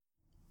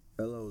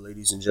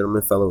ladies and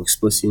gentlemen, fellow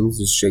Explicians. This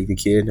is Jake the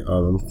Kid.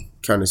 I'm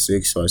kind of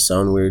sick, so I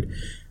sound weird.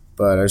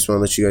 But I just want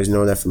to let you guys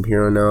know that from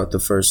here on out, the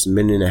first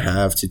minute and a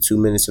half to 2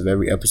 minutes of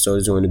every episode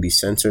is going to be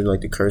censored, like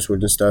the curse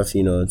words and stuff.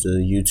 You know, the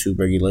YouTube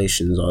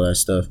regulations, all that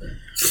stuff.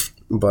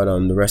 But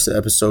the rest of the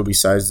episode,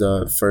 besides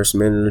the first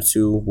minute or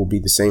two, will be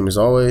the same as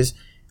always.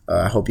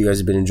 I hope you guys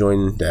have been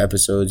enjoying the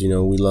episodes. You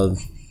know, we love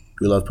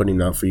putting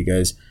them out for you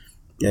guys.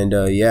 And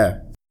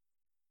yeah.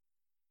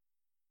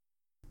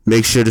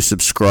 Make sure to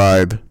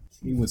subscribe.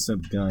 Hey, what's up,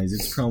 guys?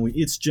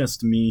 It's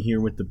just me here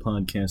with the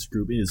podcast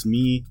group. It is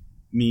me,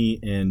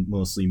 and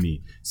mostly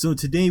me. So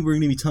today we're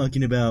going to be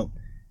talking about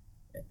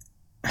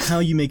how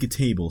you make a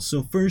table.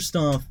 So first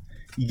off,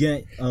 you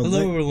get...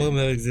 Hello, we're welcome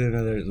to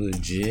another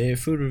legit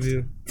food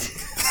review.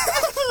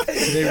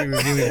 Today we're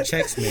reviewing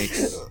Chex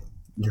Mix.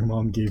 Your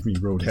mom gave me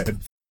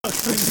roadhead.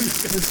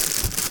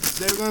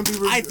 They're gonna be.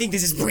 I think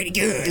this is pretty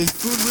good. It's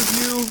food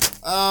review.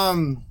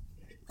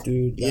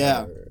 Dude.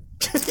 Yeah.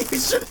 You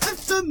should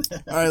have done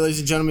that. All right, ladies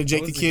and gentlemen,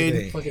 Jake the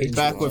Kid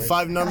back with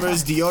 5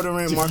 numbers,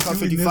 deodorant, Markov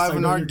 55,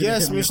 and our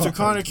guest, Mr.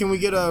 Connor. Can we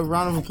get a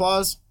round of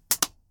applause?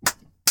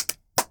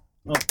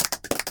 Woo!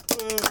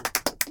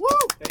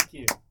 Thank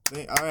you.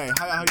 All right,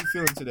 how you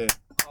feeling today?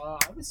 I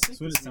was sick.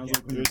 That's what it sounds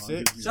like when You're your mom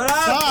sick? gives you Shut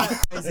up!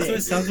 That's what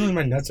it sounds when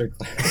my nuts are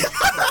clapping.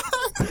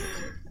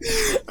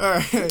 All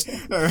right.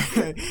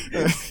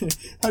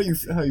 How you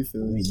feeling?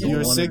 You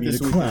You're wanted sick me this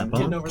to weekend. clap, huh?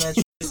 Getting over that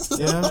shit.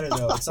 Yeah? I don't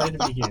know. Excited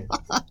to be here.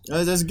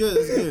 That's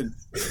good.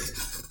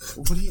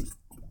 What do you?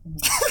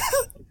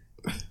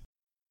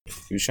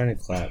 He was trying to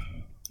clap.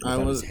 All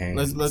right,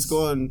 let's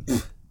go on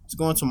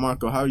to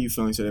Marco. How are you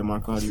feeling today,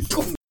 Marco? How do you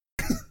feel?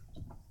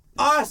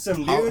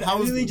 Awesome, dude. How I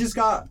was- really just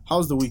got...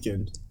 How's the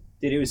weekend?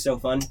 Dude, it was so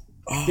fun.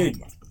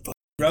 Dude.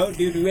 Bro,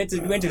 dude, we went to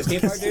a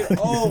skate park, dude.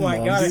 Oh my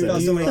god, I fell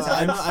so many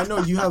times. I know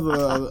you have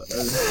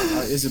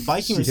is it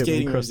biking or She hit me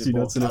skating or is crusty it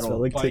nuts both? and I it don't felt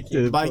know. like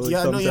Biking. Bike,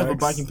 yeah, I know you have a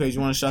biking page.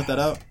 You want to shout that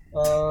out?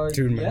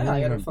 Dude, my yeah, I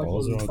got a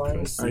balls are all fucking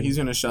crusty. All right, he's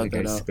gonna shout Like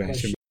that I out.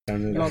 scratched him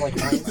down You know, like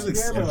my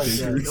Instagram or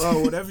like Oh,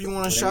 whatever you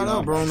want to shout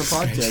out, bro, on the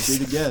podcast. You're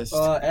the guest.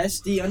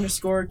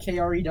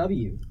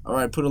 SD_KREW. All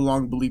right, put a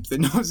long bleep that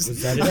knows.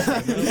 Was that it?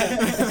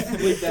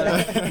 Bleep that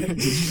out.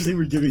 Did you say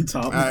we're giving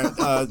top? All right,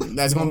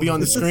 that's gonna be on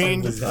the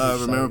screen.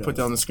 Remember, put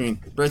that on the screen.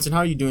 Brenton, how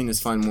are you doing this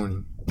fine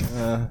morning?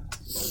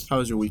 How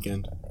was your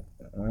weekend?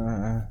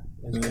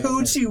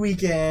 Coochie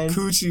weekend.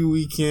 Coochie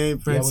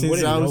weekend. Brenton's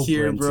wouldn't out know,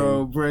 here, Brenton.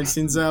 bro.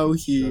 Brenton's out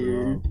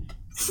here.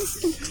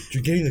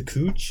 You're getting the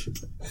cooch?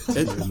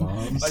 Your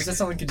mom. Why does that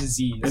sound like a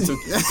disease? It's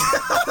okay.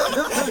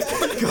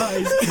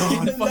 Guys,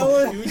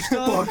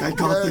 Fuck, I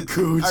got the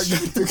cooch. I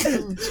got the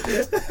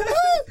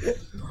cooch.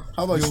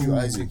 How about you,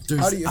 Isaac?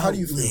 How do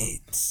you feel?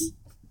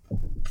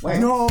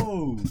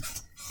 No!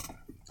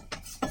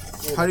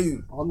 How do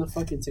you? On the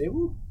fucking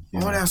table? Oh,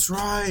 that's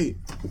right.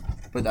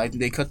 But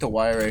they cut the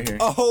wire right here.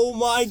 Oh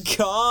my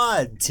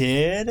god,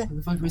 dude. What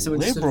the fuck am I so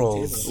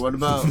Liberals.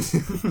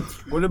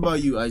 What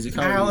about you, Isaac?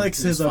 How are you? Alex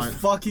It's is a fine.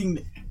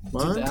 fucking...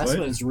 What? That's What?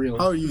 what is real.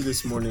 How are you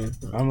this morning?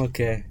 I'm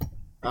okay.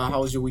 How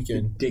was your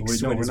weekend? Dick Wait, no,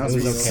 sweat we're is not It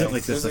was supposed to okay. sit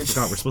like this. I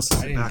forgot. We're supposed to I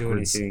sit didn't do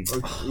backwards.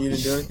 anything. Okay, you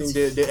didn't do anything?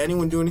 Did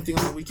anyone do anything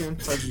on the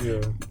weekend? How'd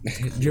you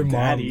Your mom.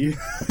 Daddy.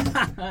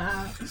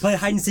 Play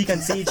hide and seek on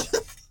Siege.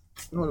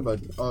 What about?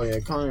 Oh yeah,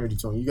 Connor already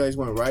told me. You guys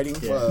went riding.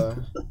 I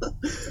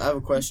have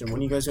a question.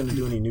 When are you guys gonna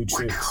do any new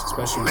tricks?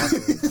 Especially Marco.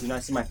 Do you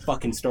not see my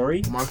fucking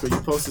story? Marco, you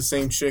post the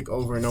same trick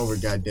over and over.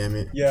 God damn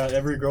it. Yeah,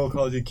 every girl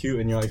calls you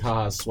cute and you're like,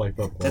 haha, swipe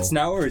up. Bro. That's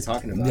not what we're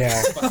talking about.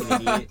 Yeah. Fucking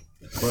idiot.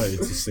 But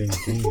it's the same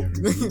thing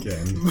every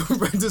weekend.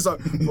 Brendan's like,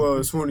 well,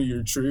 it's one of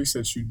your tricks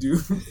that you do.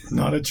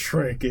 Not a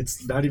trick.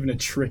 It's not even a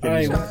trick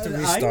Alright, anymore. we'll have to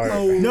restart.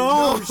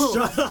 No,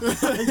 shut up.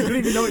 You don't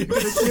even know what you're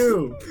gonna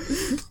do.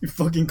 You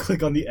fucking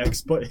click on the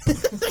X button.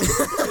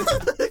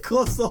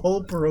 Close the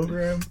whole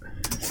program.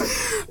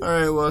 All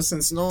right. Well,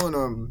 since none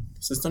of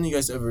you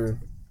guys ever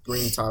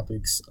bring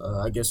topics,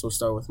 I guess we'll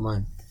start with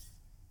mine.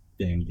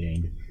 Dang.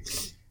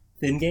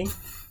 Thin gang?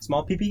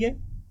 Small PP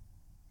gang?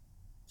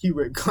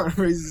 Connor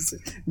raises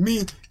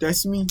me.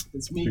 That's me.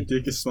 It's If your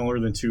dick is smaller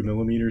than 2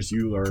 millimeters,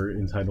 you are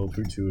entitled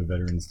to a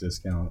veteran's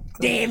discount.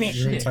 Damn it!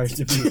 You're entitled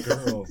to be a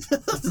girl.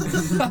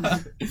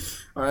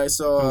 All right. I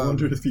So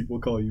wonder if people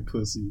call you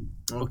pussy.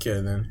 okay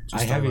then. I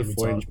Just have don't a let me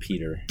 4-inch talk.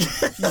 Peter.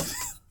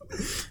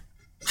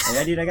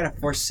 Yeah, dude, I got a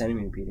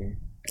 4-centimeter Peter.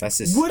 That's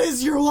just... What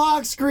is your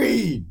lock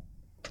screen?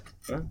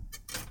 Huh?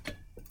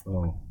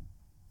 Oh,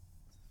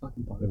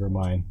 Fucking bug. never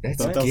mind. That's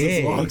That was his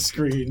gay. lock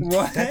screen.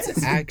 What?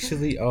 That's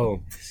actually...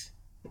 Oh.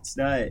 It's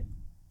not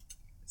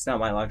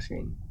my lock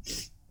screen.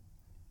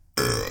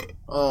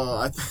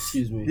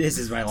 Excuse me. This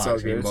is my It's lock all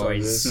screen, good, it's all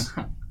boys.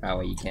 That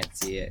way you can't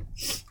see it.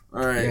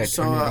 All right, Yeah,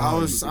 so turn it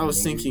I on.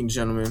 was thinking,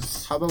 gentlemen,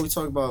 how about we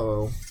talk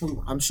about?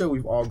 I'm sure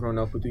we've all grown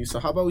up with these.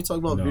 So how about we talk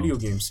about No. video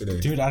games today?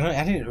 Dude,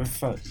 I didn't...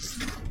 Fuck.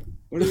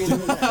 What do you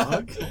mean?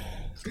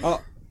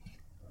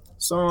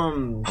 So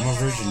I'm a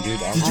virgin, dude.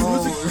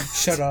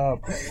 Shut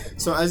up.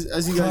 so as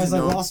you guys Guys, I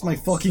know, lost my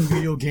fucking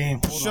video game.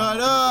 Hold shut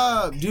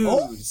on. up,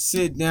 dude.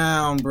 Sit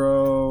down,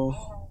 bro.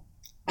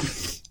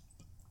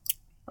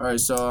 All right,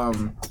 so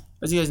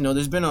As you guys know,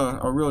 there's been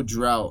a real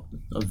drought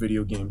of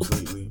video games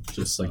lately.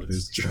 Just like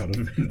this drought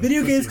of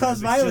Video games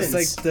cause violence.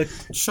 Just like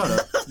Shut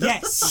up.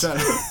 Yes. Shut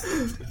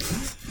up.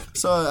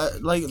 So,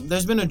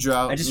 there's been a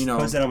drought. I just you know,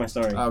 posted on my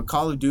story.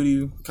 Call of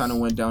Duty kind of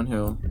went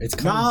downhill. it's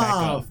coming back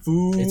up.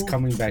 fool. It's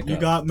coming back You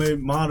up. got me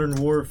Modern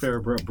Warfare,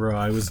 bro.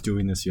 I was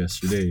doing this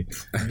yesterday.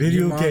 Your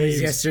Video mom games.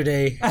 is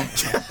yesterday.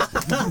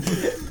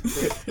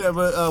 Yeah,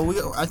 but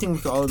I think we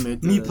can all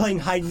admit Me that playing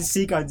hide and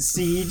seek on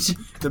Siege.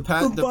 the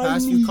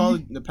past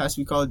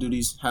few Call of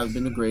Duties have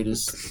been the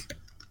greatest.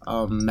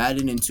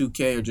 Madden and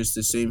 2K are just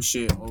the same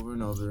shit over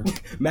and over.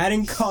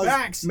 Madden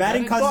causes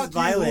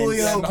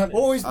violence.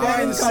 Always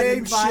Madden the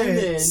same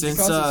shit.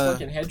 Since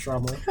fucking head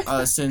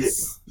trauma.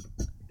 since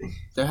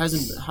there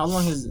hasn't. How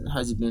long has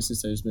it been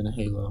since there's been a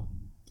Halo?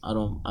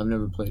 I've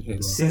never played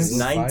Halo. Since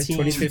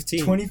 2015.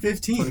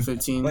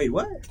 2015. Wait,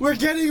 what? We're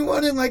getting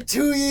one in like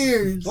 2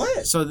 years.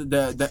 What? So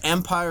the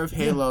empire of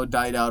Halo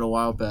died out a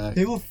while back.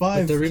 Halo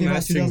 5 But the came out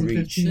remastering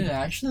 2015. Shit,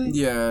 actually?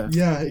 Yeah.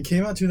 Yeah, it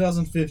came out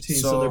 2015,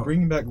 so So- they're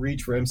bringing back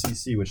Reach for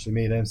MCC, which they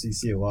made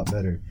MCC a lot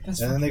better. That's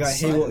And then they got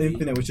fucking Halo silly.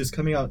 Infinite, which is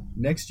coming out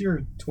next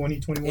year,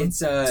 2021. It's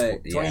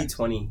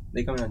 2020.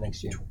 They coming out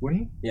next year.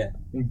 20? Yeah.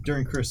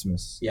 During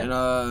Christmas. Yeah. And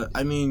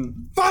I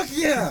mean, Fuck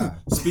yeah!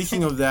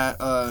 speaking of that,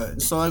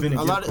 so like Been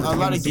a a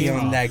lot good of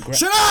games. On that gra-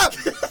 Shut up!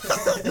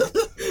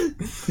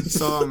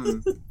 So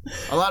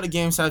a lot of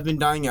games have been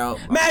dying out.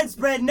 Mad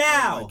spread Oh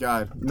now. my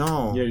god,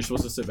 no! Yeah, you're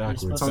supposed to sit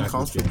backwards. It's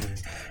uncomfortable.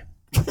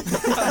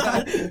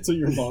 That's what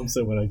your mom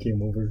said when I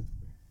came over.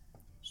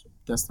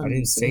 That's not I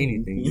didn't say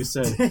anything. You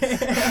said,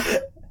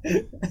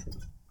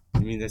 I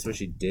mean, that's what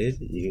she did.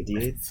 You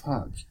idiot.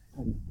 Fuck.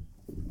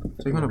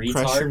 They're gonna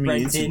pressure Retard, me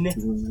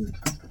Brenton.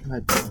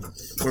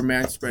 We're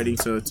mad spreading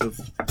to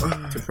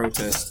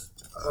protest.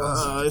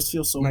 This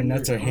feels so My weird.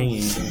 nuts are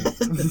hanging.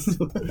 that's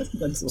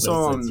what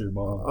So, I said to your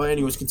mom.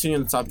 Anyways,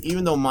 continuing the topic.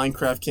 Even though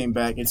Minecraft came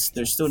back,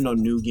 there's still no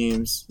new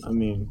games. I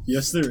mean,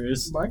 Yes, there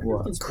is. What?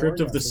 Crypt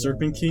of the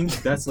Serpent King,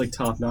 that's like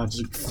top notch.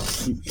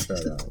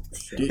 Shut up.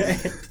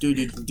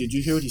 did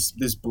you hear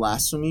this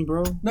blasphemy,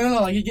 bro?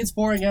 No, like it gets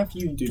boring after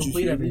you Did you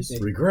complete hear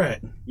everything.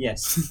 Regret.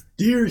 Yes.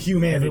 Dear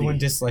humanity, Everyone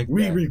disliked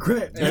we that.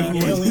 regret being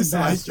Everyone alien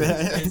disliked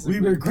bastards. that. We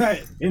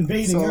regret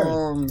invading So,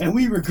 Earth. And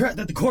we regret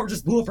that the core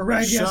just blew up a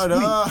raggedy ass Shut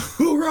fleet. up.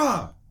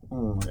 Hoorah!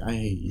 Oh, I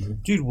hate you.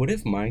 Dude, what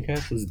if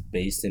Minecraft was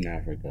based in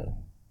Africa?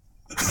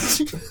 It's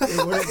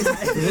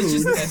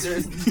just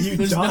desert. You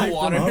There's die no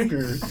water. from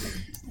hunger.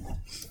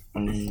 I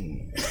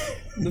mean,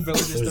 The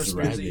villagers there's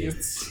throw spears at you.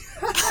 rabbits.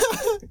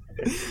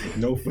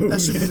 No food. That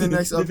should be the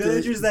next The update.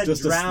 villagers that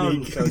Just a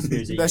drown snake. throw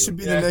spears at you. That should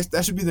be the next.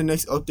 That should be the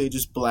next update.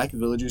 Just black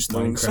villagers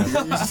throwing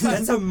Minecraft. spears.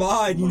 That's a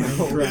mod, you know.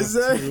 Minecraft Is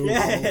that- too.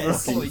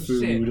 Yes. Fucking Holy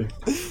food.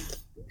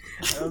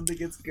 I don't think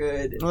it's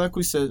good. Like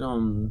we said,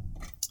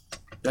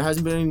 there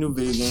hasn't been any new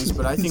video games,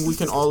 but I think we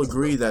can all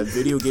agree that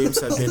video games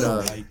have been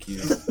Like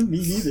you. Me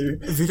neither.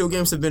 video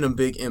games have been a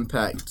big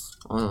impact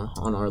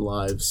on our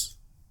lives.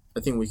 I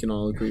think we can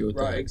all agree with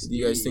Right. that. Do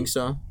you guys think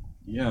so?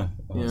 Yeah.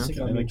 Yeah.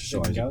 Can I like show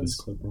Isaac this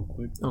clip real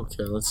quick?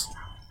 Okay, let's.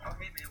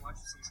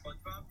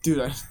 Dude,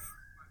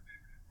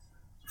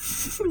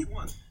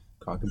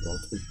 Cock and ball.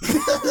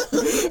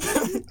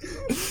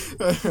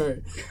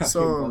 Alright,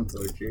 so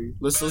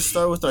let's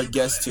start with our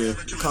guest here.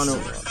 Connor,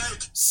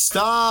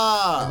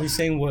 stop. Are we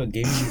saying what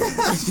game?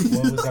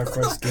 What was our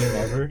first game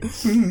ever?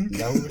 Is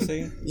that what we're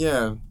saying?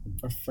 Yeah.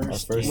 Our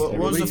first. What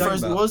was the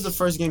first? about? What was the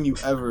first game you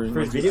ever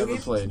video game?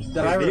 played?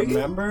 That I Video game?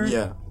 remember?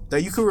 Yeah,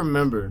 that you could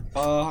remember.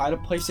 I had a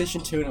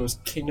PlayStation 2 and it was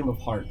Kingdom of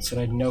Hearts, and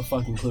I had no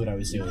fucking clue what I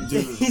was doing.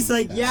 He's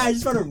like, yeah, I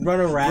just want to run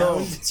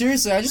around.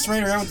 Seriously, I just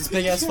ran around with this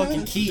big ass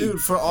fucking key. Dude,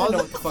 for all I the know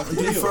what the fuck to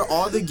dude, do. for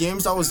all the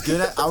games I was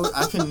good at, I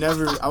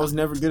was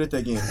never good at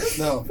that game.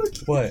 No,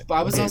 What? but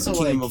I was also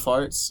Kingdom like, of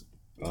Hearts.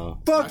 Oh.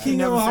 I can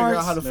never figure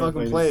out how to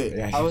fucking play it.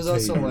 Yeah, I was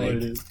also played- like- What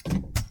it is.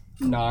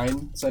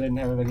 9, so I didn't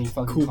have any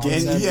fucking Cool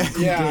game. concept.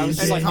 Yeah, I was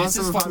just Any like, this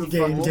concept is of how to fucking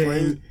fucking cool. play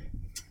it.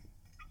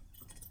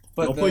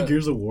 But Y'all play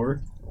Gears of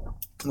War?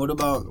 What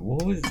about?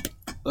 What was?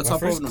 Let's My hop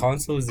first over.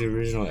 console was the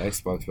original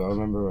Xbox, but I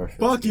remember our first.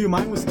 Fuck you,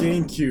 mine was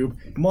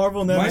GameCube.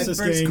 Marvel Nemesis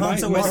first Gang.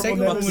 console was Marvel second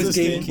one was Nemesis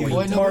Gang. GameCube.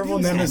 Why nobody Marvel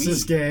was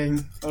Nemesis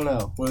Gang. Oh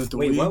no. Was it the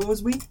Wait, Wii? what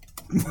was we?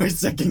 My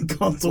second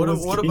console What-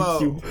 was what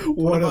about- GameCube. What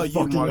What about a you,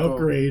 fucking Marco?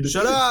 upgrade.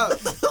 Shut up!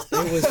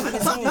 It was.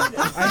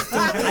 I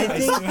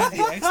still had the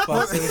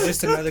Xbox. It was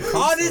just another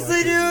console.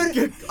 Honestly,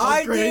 dude,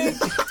 I Upgrade.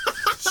 think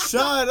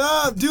Shut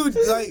up, dude!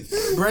 Like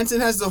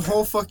Brenton has the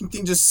whole fucking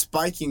thing just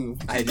spiking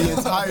I the know.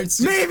 entire.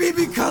 Maybe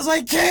because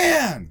I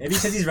can! Maybe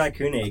because he's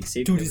raccoon eggs.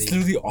 Dude, it's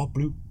literally all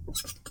blue.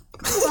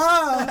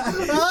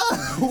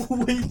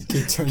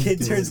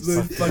 Kid turns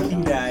blue,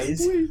 fucking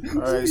dies.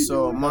 All right,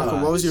 so Marco,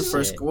 Ah, what was your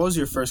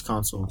shit. first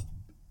console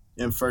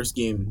and first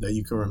game that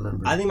you can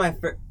remember? I think my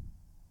first.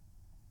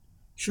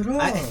 Shut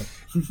up. I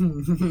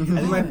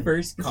think my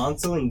first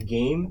console and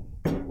game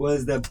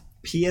was the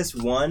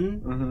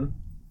PS1 Mm-hmm.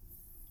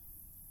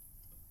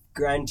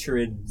 Gran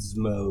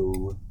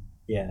Turismo.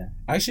 Yeah.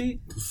 Actually,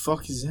 The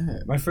fuck is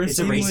that? my first It's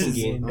a game racing was,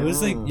 game. It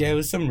was like, yeah, it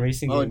was some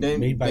racing Oh, game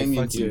made by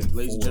Damien's here. fucking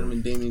Ladies and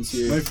gentlemen, Damien's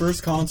here. My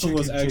first console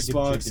was Chicken,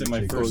 Xbox, chicken, and my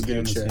chicken. first Go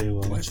game get was a chair.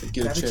 Halo.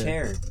 Get Grab a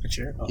chair. A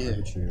chair. Oh,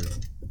 Yeah. chair.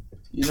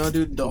 You know,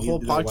 dude, the whole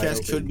leave the wide podcast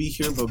open. could be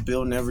here, but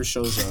Bill never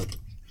shows up.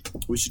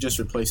 We should just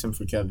replace him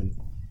for Kevin.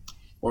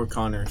 Or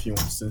Connor if he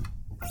wants to.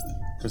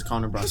 Because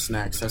Connor brought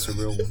snacks. That's a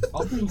real one.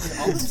 I'll bring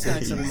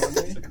snacks every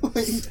Monday.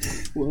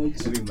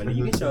 Every Monday.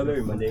 You can show up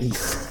every Monday.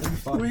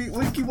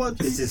 We keep on.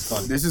 This is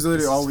fun. This is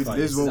literally all we. fun.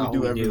 This is what all we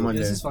do we every do. Monday.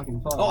 This is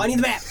fucking fun. Oh, I need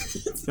the map.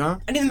 Huh?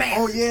 I need the map.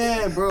 Oh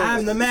yeah, bro.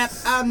 I'm the map.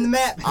 I'm the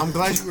map. I'm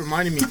glad you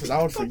reminded me because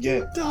I would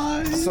forget. So,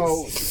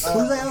 Who was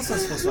I also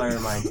supposed to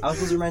remind? I was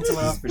supposed to remind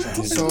someone else for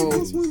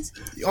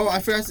something. I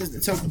forgot to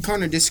tell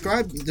Connor.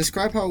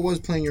 Describe how it was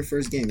playing your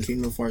first game.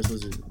 Kingdom of Hearts.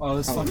 Was it Oh,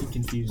 it's fucking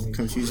confusing.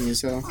 confusing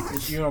as hell?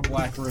 You're in a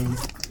black room.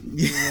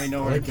 You don't really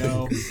know where to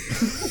go.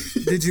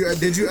 Did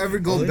you ever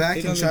go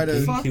back and try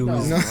to? Fuck no.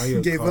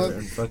 No, gave up.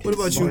 What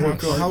about you,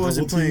 Marco? How was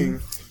it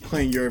playing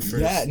your first?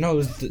 Yeah, no, it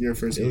was Your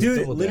first game. Dude,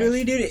 Double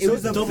literally, dude, it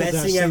was the double best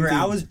dash, thing same ever. thing.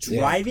 I was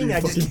driving,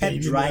 I just fucking kept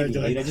baby driving,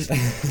 man, dude. I just.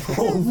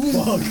 Oh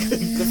fuck!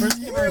 The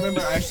first game I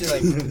remember actually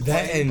like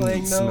that and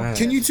playing though. Smash.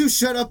 Can you two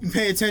shut up and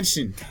pay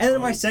attention? And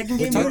then my second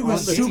game, dude, talking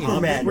was about the team.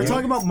 Superman. We're bro.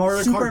 talking about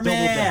Mario Kart Double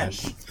Superman.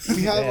 Dash.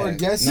 We have our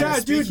guest. Yeah,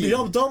 dude,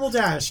 speaking. Double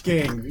Dash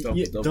game.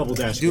 Double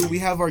Dash. Dude, game. we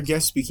have our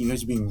guest speaking. You're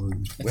just being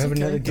rude. We have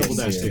another Double game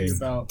Dash here. game.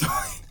 About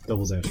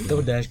Double Dash. Game.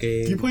 Double Dash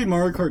game. If you play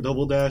Mario Kart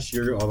Double Dash,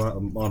 you're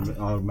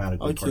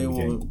automatically part Okay, of the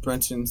well, game.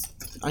 Brenton,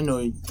 I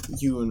know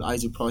you and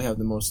Isaac probably have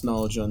the most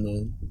knowledge on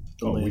the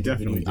Oh, land we of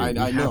definitely video. do. We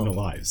I have no know.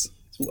 lives.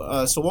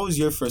 So what was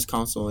your first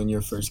console and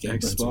your first game?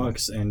 Brenton?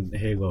 Xbox and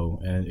Halo,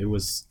 and it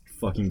was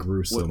fucking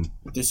gruesome.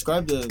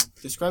 Describe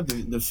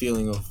the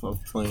feeling of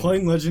playing.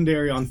 Playing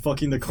Legendary on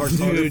fucking the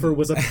cartographer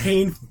was a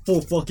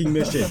painful fucking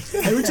mission.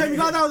 Every time you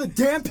got out of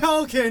the damn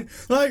Pelican,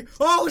 like,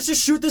 oh, let's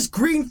just shoot this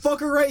green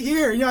fucker right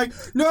here. And you're like,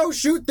 no,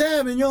 shoot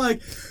them. And you're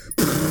like,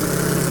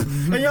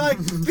 and you're like,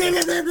 blah,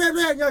 blah, blah, blah,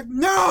 blah. And you're like,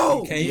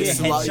 no! Okay, You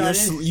yeah.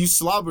 you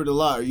slobbered a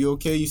lot. Are you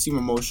okay? You seem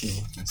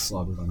emotional. I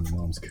slobbered on your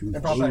mom's cooch.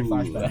 it brought back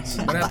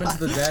flashbacks. What happened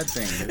to the dad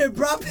thing? It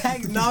brought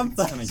back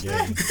non-fun. Kind of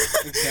gay.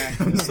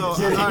 Exactly. So,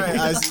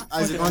 alright,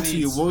 Isaac, on to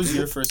you. What was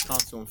your first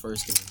console and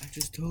first game? I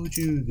just told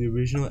you the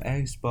original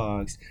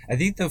Xbox. I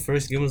think the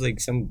first game was like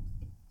some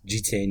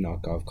GTA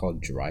knockoff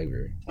called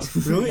Driver.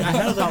 Really? I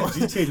had like a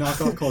GTA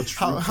knockoff called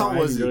True How Crime.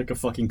 was it? You're like a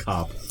fucking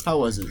cop. How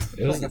was it?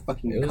 It was Like a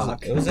fucking it was,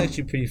 cock. it was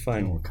actually pretty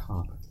fun. Oh,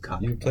 cop.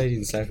 You played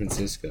in San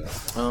Francisco.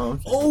 Oh,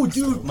 okay. Oh,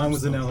 dude! Mine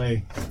was in LA.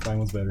 Mine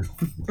was better.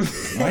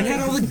 Mine had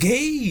all the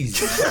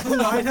gays.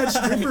 Mine had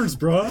strippers,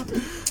 bruh.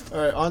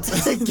 Alright, on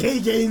to Gay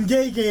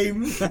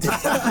game.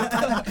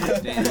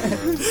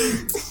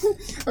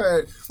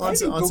 Alright, on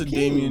to cocaine.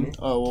 Damien.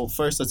 Oh well,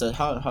 first let's say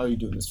how are you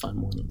doing this fine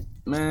morning?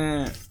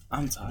 Man,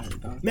 I'm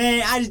tired, dog.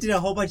 Man, I just did a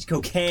whole bunch of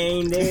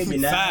cocaine, dude. You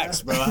know?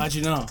 Facts, bro. How'd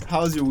you know?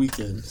 How was your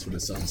weekend? That's what it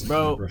sounds like.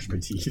 Bro, when I brush my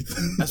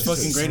teeth. That's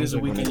fucking great as a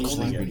weekend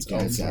usually. So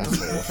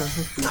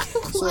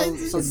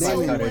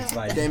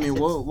Damien,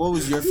 what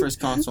was your first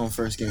console and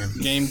first game?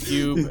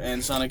 GameCube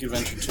and Sonic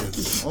Adventure 2.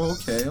 Oh,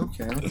 okay.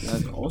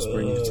 That also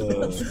bring you to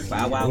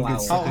the Wow.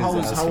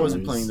 How was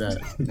it playing that?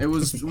 It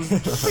was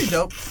pretty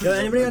dope. Yo,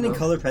 anybody got any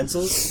color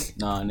pencils?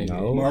 Nah, nigga.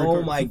 No.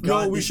 Oh my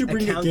god. Yo, we this should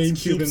bring the account GameCube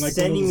keeps and like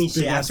sending one of me those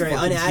shit big-ass after I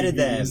fucking unadded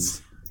them.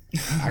 TVs.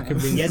 I could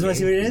bring You guys want to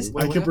see what it is?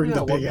 I could bring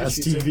the big ass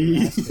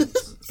TV.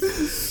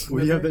 What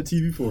do you have that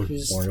TV for?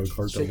 Just Mario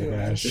Kart Double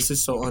Dash. This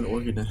is so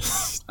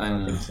unorganized. I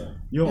know.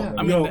 Yo,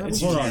 I mean, it's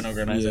hold usually on.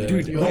 unorganized. Yeah.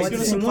 anyway. Dude, I was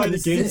gonna supply the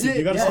GameCube.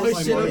 You gotta Yeah,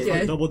 supply shit, Mario okay.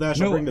 Kart Double Dash.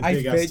 I'll No, bring the I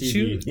big ass bet TV.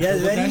 you. You guys Double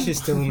ready? Dash is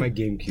still in my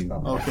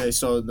GameCube. Okay,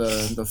 so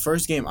the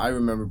first game I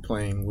remember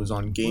playing was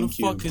on What the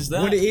GameCube. fuck is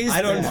that? What is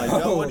I don't that?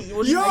 know. What do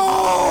you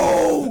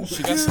Yo!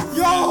 She got some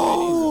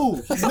Yo!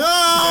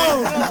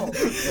 No!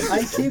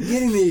 I keep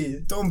getting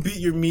these. Don't beat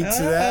your meat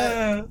to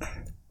that.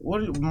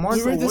 What,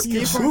 Martha? What do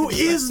you? Who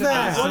is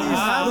that? What do you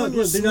have on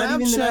your They're not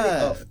even-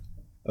 Snapchat?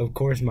 Of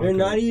course, Marco. They're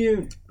not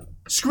even.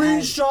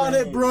 Screenshot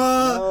it,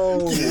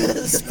 bruh! No.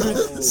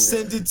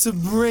 Send it to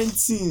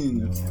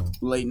Brenton. No.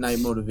 Late night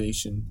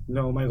motivation.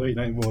 No, my late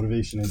night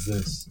motivation is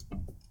this.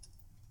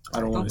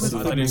 I don't want to see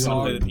I thought you it. were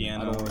gonna play the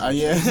piano.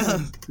 Yeah.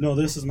 No,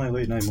 this is my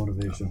late night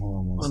motivation. Hold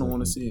on one I don't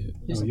want to second. see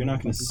it. No, you're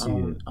not gonna see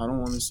it. I don't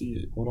want to see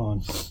it. Hold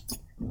on.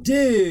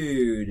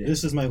 Dude.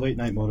 This is my late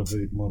night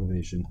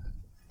motivation.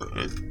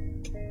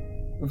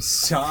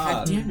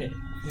 God damn it.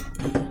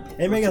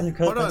 Anybody got their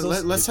color Hold on.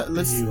 pencils?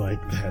 Let's. You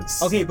like that?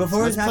 Okay,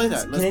 before Let's this play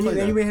happens, that. Let's can play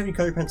that. anybody have any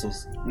colored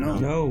pencils?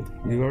 No,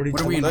 you already.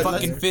 What are we in Let-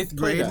 fucking let's 5th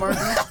play grade, that.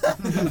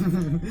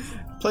 Marco?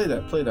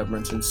 Play that,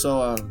 Brenton.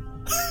 So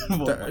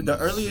the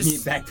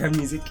earliest Background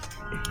music.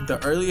 the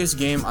earliest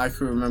game I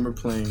could remember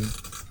playing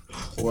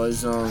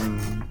was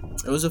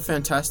it was a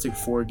Fantastic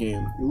Four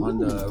game on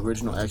the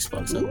original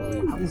Xbox, I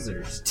believe.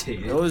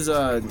 It was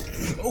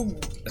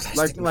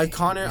like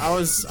Connor, I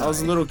was a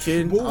little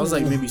kid. I was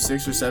like maybe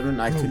 6 or 7.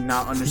 I could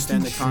not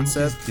understand the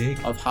concept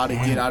of how to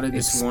get out of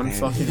this one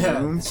fucking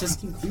room. It's just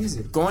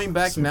confusing. Going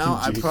back now,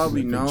 I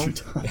probably know.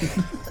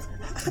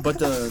 But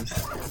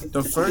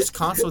the first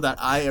console that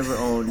I ever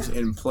owned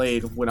and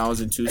played when I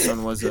was in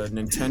Tucson was a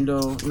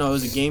Nintendo. No, it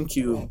was a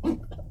GameCube.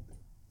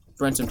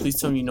 Brenton, please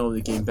tell me you know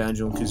the game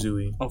Banjo and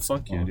Kazooie. Oh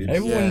fuck yeah, dude.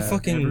 Everyone Yeah,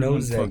 fucking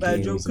knows that game.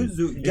 Banjo-Kazooie.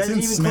 You It's guys in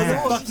didn't even close the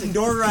Smash. fucking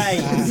door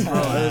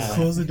right.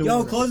 Close the door.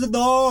 Yo, close the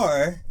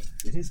door.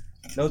 It is.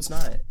 No, it's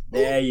not.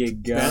 There you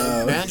go.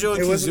 Banjo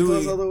and It wasn't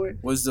closed all the way.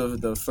 Kazooie was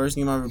the first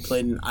game I ever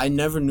played, and I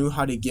never knew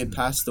how to get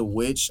past the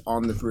witch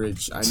on the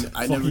bridge. I never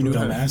Fucking knew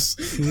how to.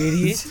 dumbass. You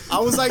idiot. I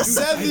was like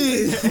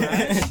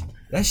 7.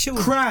 That shit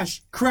was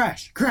Crash!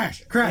 Crash!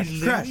 Crash! Crash! It Crash!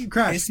 literally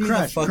Crash! pissed me the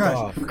Crash! fuck Crash!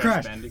 off.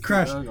 Crash! Bandicoot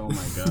Crash! dog? Oh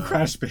my god.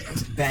 Crash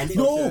Band. Bandit.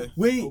 No,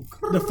 wait.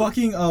 The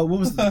fucking what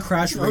was the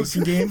Crash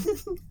racing game?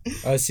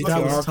 CTR.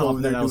 That was Marco top.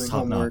 over there That was doing top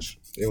homework. notch.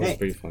 It was Hey.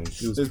 pretty fun.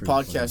 This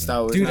podcast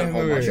out. Dude, I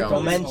remember-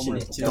 Don't mention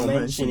it. Don't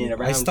mention it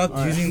around. I stopped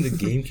using the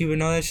GameCube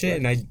and all that shit,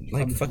 and I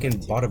like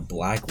fucking bought a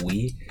black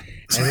Wii,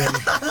 and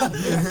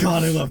then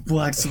God, I love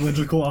black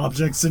cylindrical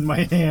objects in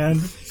my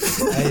hand.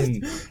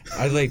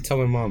 I like tell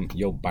my mom,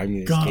 "Yo, buy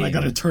me this God, game." I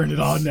gotta turn it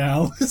on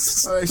now.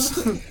 Alright,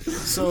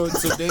 so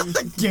Damien,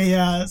 Gay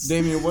ass.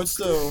 Damien, what's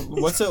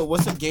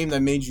a game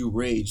that made you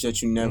rage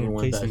that you never play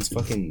went some back to?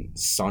 fucking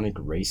Sonic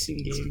racing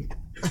game.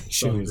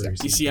 Shit was-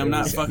 You see, I'm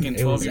not fucking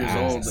it 12 was years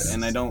ass. old,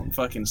 and I don't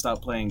fucking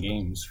stop playing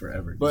games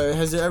forever. But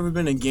has there ever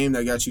been a game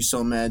that got you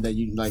so mad that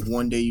you like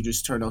one day you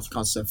just turned off the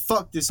console and said,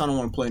 "Fuck this, I don't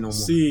want to play no more."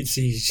 Siege.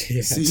 See,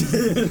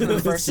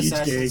 First Siege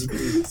Assassin's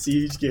gang.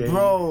 Siege gang.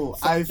 Bro,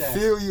 I that.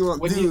 feel you,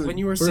 When dude.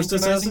 you were First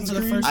synchronizing Assassin's for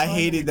the Creed? first I time,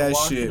 hated that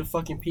walking shit. to the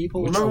fucking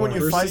people. Remember when one?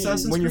 you're First fighting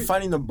Assassin's when you're Creed?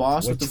 fighting the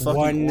boss with the Which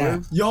fucking one?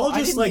 orb? Y'all I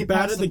just didn't like get bad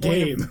past at the the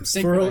point of game. For real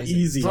synchronizing.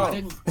 easy. Bro, I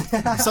didn't.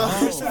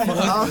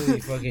 So, Really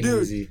fucking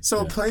dude, easy.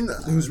 so playing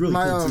It was really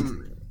my cool,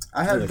 too.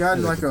 I had Really,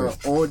 gotten really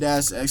like a old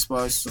ass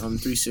Xbox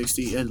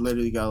 360. It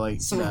literally got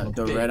like Son of a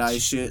the bitch. red eye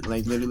shit,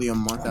 like literally a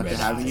month after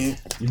having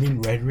it. You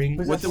mean Red Ring?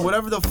 With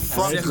whatever the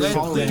fuck Red you Ring.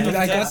 call it. Dude,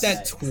 I got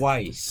that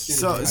twice.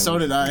 So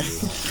did I.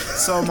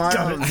 So my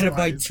I had to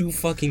buy 2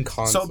 fucking so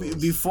consoles.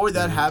 before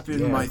that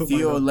happened, my Put my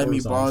Theo let me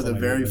Xbox borrow on, the I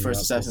very remember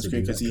first I was Assassin's supposed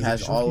Creed to because do he that, has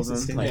 'cause all of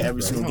it's them, the like same,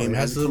 every right? single No, game it in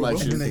has his the little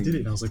collection. And then I did it,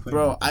 and I was like,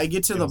 Bro, I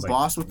get to And I the was like,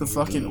 boss with the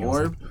fucking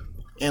orb,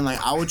 and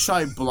like I would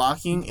try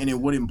blocking, and it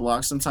wouldn't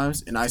block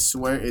sometimes, and I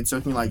swear it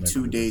took me like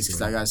 2 days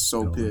because I got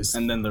so pissed.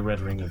 And then the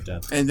red ring of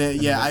death. And then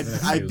yeah, I it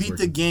was beat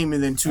the working. game,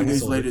 and then 2 days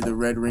sold later it. the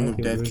red ring of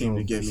Okay, death there's came no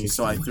to get me,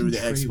 so I threw the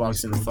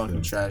Xbox in the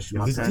fucking trash.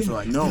 My parents were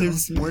like, "No,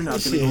 we're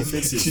not gonna go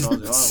fix it." So I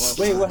was like, "Oh,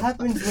 well." Wait, what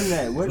happens when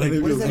that? What, Like,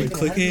 what does that you even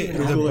click happen? it, How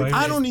the do you- button-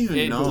 I don't even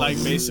It know.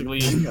 like basically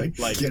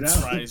like Get out.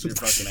 fries your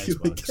fucking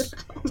Xbox.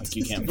 Like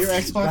you can't. Your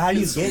Xbox. But how do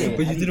you get it?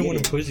 But How you do didn't want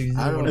get to push it. You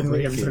I didn't don't want and to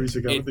like break every time you it.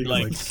 took out, It they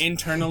like like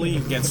internally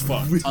gets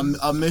fucked.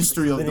 A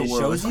mystery of Then the it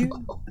world. shows you?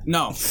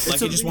 No,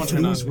 like it just won't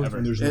turn on ever.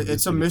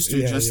 It's a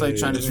mystery, Yeah, just yeah, like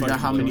trying to yeah. figure out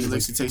how many Fucking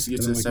licks it takes to get and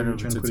to then the like center when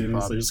you're of trying to put it Tootsie in,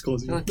 it's Pop. like just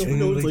close it. And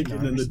No, then, it's like, like,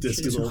 and then the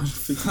disc is all.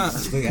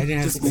 Like, I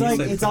didn't have to It's like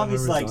put it's it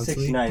obviously like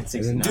horizontally. 69,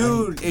 69.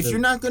 Dude, if you're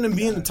not gonna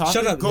be in the topic,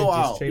 Shut up, go Ninja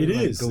out. Straight. It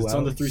Like, is. go It's on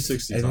out. the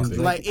 360 And then, topic.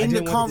 Like I in the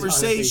didn't want this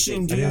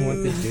conversation, I didn't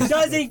want the dude. disc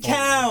Doesn't to fall.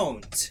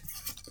 count.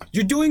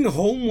 You're doing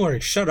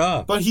homework. Shut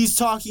up. But he's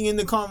talking in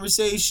the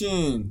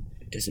conversation.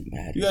 It doesn't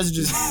matter. You guys are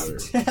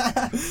just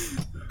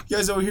you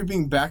guys over here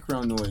being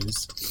background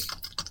noise.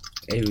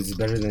 It was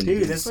better than.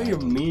 Dude, that's what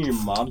silent. me and your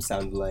mom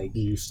sound like.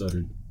 You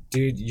stuttered.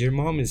 Dude, your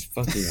mom is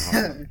fucking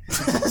hot.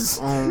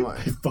 Oh my, I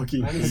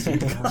fucking.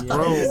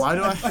 bro, why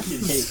do I?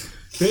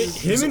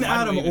 Him and why do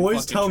Adam we even always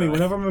fucking tell me try?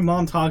 whenever my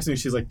mom talks to me,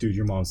 she's like, "Dude,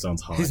 your mom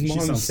sounds hot." His She mom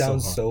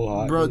sounds hot. so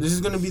hot. Bro, this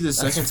is gonna be the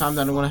second time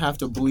that I'm gonna have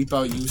to bleep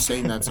out you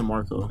saying that to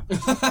Marco.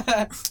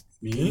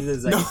 Me?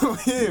 No,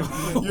 him.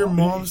 Your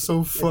mom's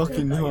so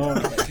fucking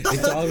hot.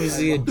 It's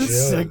obviously a joke.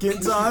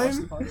 Second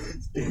time?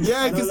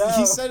 Yeah, because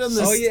he said on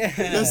the, Oh, yeah.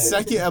 the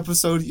second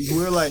episode, we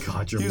were like,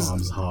 God, your he was-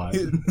 mom's hot.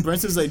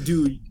 Brent was like,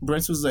 dude,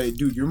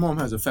 your mom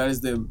has a fat as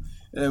them.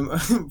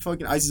 And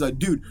fucking Icy's like,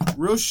 dude,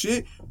 real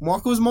shit.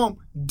 Marco's mom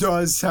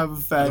does have a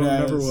I fat don't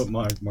ass. remember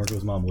what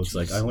Marco's mom looks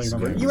like. I only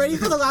remember. You ready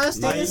for the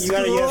last day? You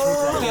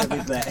gotta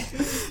get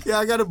that. Yeah,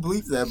 I gotta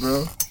bleep that,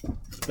 bro.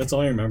 That's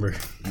all I remember.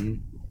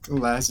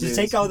 Last Just days.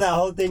 take all that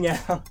whole thing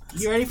out.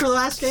 You ready for the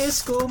last day of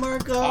school,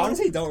 Marco? I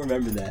honestly don't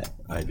remember that.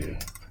 I do.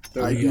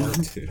 I do.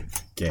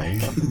 Gang.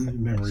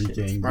 Memory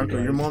gang.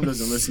 Marco, your mom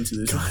doesn't listen to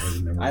this.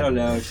 I don't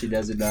know if she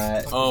does or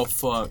not. Oh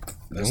fuck.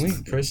 The only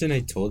person I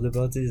told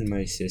about this is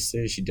my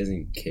sister. She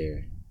doesn't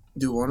care.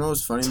 Dude, wanna know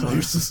what's funny? Tell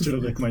your sister to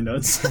lick my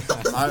nuts.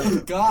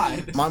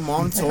 My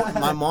mom told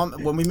my mom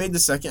when we made the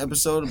second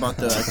episode about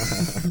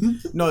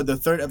the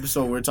third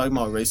episode we were talking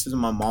about racism.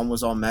 My mom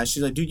was all mad.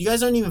 She's like, "Dude, you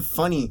guys aren't even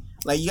funny.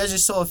 Like, you guys are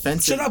so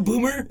offensive." Shut up,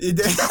 boomer.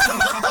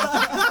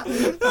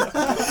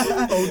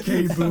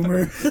 Okay,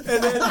 boomer.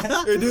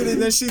 and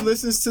then she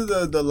listens to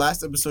the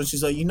last episode.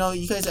 She's like, you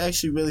guys are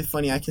actually really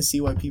funny. I can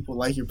see why people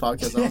like your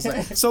podcast. I was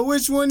like, so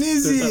which one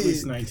is There's at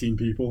least it? 19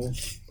 people.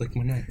 Lick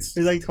my nuts.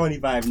 There's like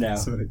 25 now.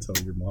 That's what I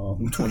tell your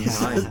mom. 29.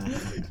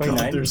 God,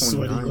 29? they're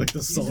sweating like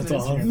the salt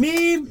off.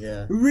 Meme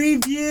Yeah.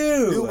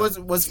 review. Dude,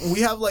 what's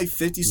we have like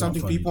 50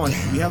 something funny. people on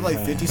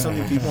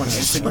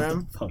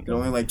Instagram Fuck and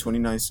only like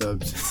 29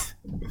 subs.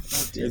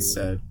 It's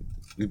sad.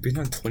 We've been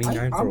on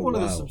 29 for I'm a one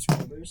of the while.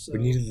 subscribers. So. We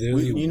need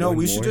literally.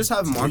 We should more. just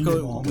have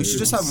Marco. We should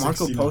just have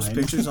Marco 69. post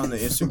pictures on the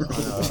Instagram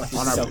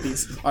on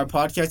our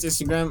podcast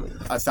Instagram.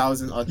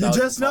 1,000. You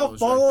just now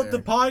followed the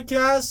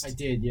podcast? I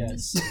did,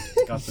 yes.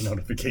 Got the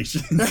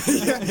notification.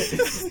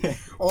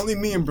 Only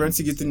me and Brent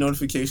to get the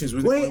notifications.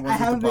 We're the Wait, only ones I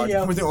have with the a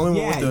video. We're the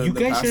only one Yeah, with the you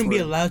guys shouldn't be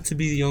password. allowed to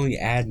be the only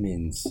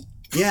admins.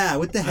 Yeah,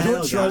 what the I hell,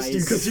 don't trust you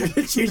guys? because you're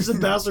gonna change the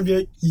password and be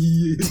like,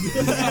 yeah.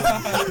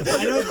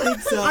 I don't think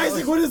so.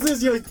 Isaac, what is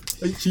this? You're like,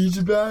 I changed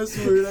the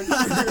password.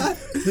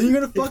 Then you're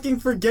gonna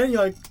fucking forget. And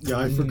you're like, yeah,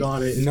 I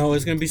forgot it. No,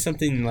 it's gonna be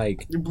something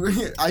like.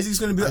 Isaac's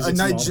gonna be a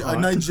Isaac's mom hot.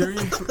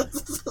 Nigerian.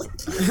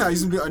 Yeah,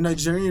 he's gonna be a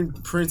Nigerian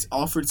prince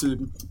offered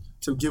to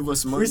give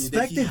us money. Respect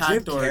Then he the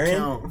hacked drip, our Karen.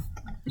 account.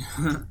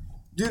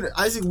 Dude,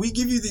 Isaac, we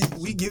give you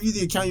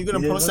the account. You're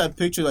gonna post that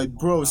picture like,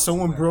 bro,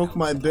 someone broke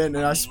my bed and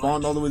I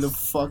spawned all the way the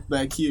fuck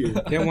back here.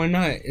 Yeah, why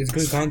not? It's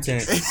good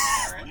content.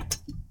 Karen.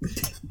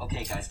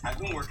 Okay, guys, I've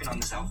been working on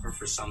this outfit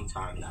for some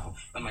time now,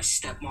 but my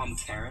stepmom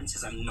Karen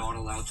says I'm not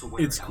allowed to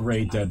wear It's it.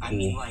 great, I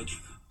mean, Deadpool. like,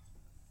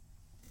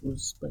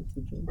 respect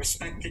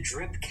the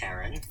drip,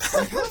 Karen.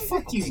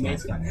 Fuck you, man.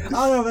 I don't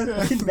know,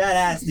 that's fucking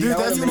badass, dude. Dude, I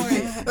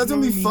wanna that's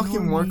gonna be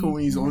fucking Marco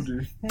when he's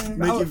older.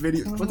 Making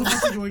video. What the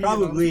fuck are you doing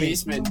Probably. in the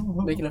basement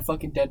making a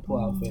fucking Deadpool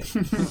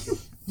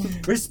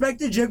outfit? Respect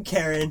the drip,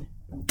 Karen.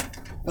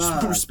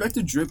 Respect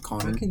the drip,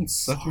 Connor. Fucking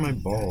suck my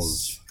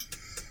balls.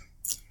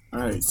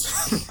 Alright.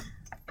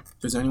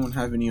 Does anyone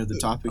have any other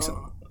topics?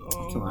 Come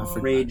on, I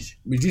forgot. Rage.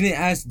 We didn't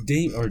ask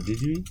Dave, or did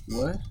we?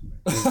 What?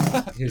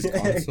 His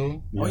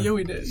console? Oh yeah,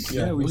 we did.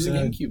 Yeah, we was did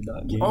that? GameCube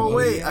done. Oh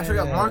wait, I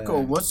forgot. yeah. Marco,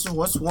 what's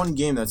one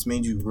game that's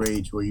made you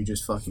rage where you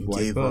just fucking Swipe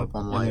gave up. up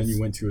on And life? then you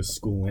went to a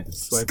school and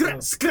Swipe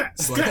up.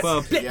 Swipe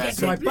up. Yeah,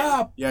 Swipe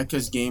up. yeah,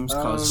 because games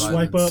cause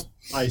swipe up, violence.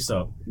 ice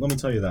up. Let me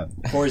tell you that.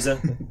 Forza.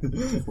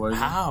 What is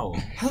it? How?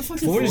 fucking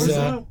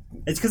Forza.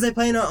 It's because I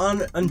play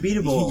on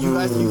Unbeatable. You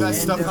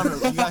guys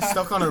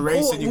stuck on a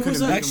race and you couldn't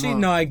beat Actually,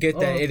 them no, up. I get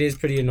that. It is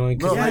pretty annoying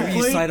because Bro, maybe you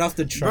play- slide off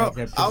the track.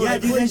 Bro, Yeah,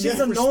 dude, that shit's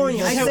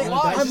annoying. I say,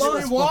 Why? I'm Just on.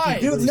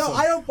 rewind. Dude, no,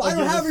 I don't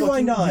have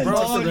rewind on.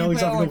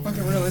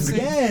 Yes.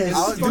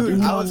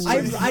 Dude,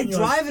 I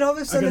drive and all of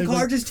a sudden the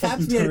car just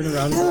taps me turn and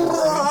around.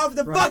 off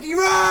the fucking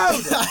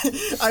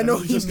road. I know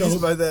what he means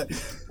by that.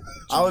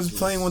 I was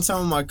playing one time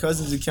on my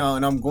cousin's account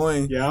and I'm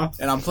going. Yeah.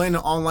 And I'm playing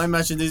an online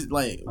match and this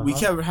we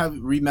kept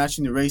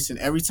rematching the race and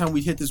every time we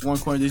hit this one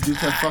corner, this dude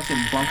kept fucking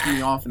bumping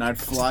me off and I'd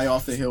fly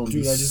off the hill and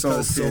be so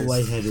pissed.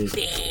 lightheaded.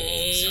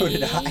 So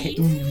did I.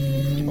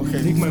 Okay,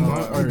 I think my mom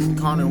or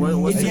Connor,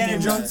 what's the Indiana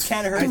game Jones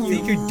can't hurt I you.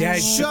 think your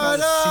dad Shut took all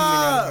the semen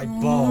out of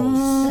my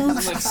balls. I'm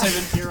like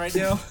 7th here right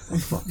now.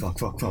 He's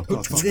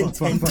in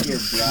 10th gear,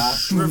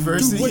 brah.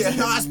 reverse it? Yeah.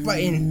 NOS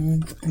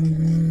button?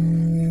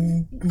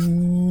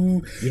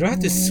 You don't have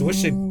to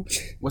switch it.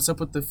 What's up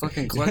with the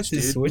fucking You don't have clutch, to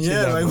dude? switch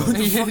Yeah, it. like Like, what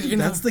the fuck? You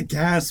know, That's the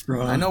gas,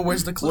 bro. I know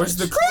where's the clutch. Where's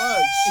the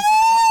clutch?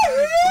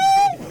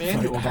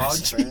 manual, dog.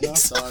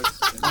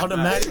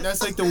 Automatic.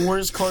 That's like the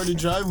worst car to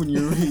drive when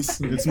you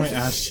race. It's my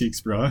ass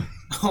cheeks, bro.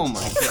 Oh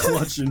my god.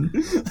 Clutching.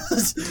 You're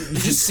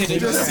just sitting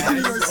Just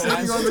sitting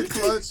on the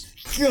clutch.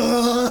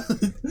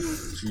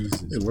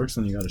 Jesus. It works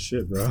when you got a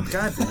shit, bro.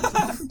 God,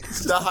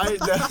 The height,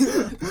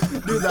 dude.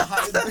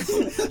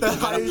 The Gotta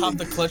height. pop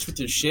the clutch with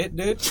your shit,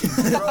 dude.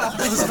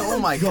 Oh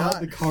my God,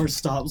 god. the car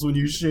stops when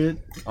you shit.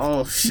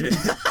 Oh shit.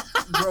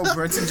 Bro,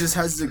 Brenton just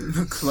has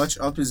the clutch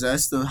up his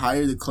ass. The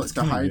higher the clutch,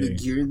 the higher the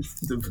gear,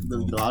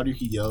 the louder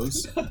he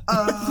yells. It's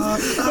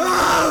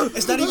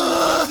not even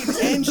a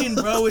fucking engine,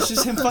 bro. It's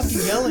just him fucking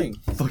yelling.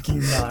 Fucking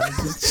not.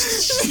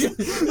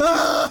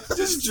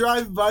 Just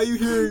drive by, you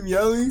hear him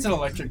yelling. It's an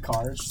electric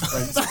car. It's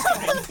just like,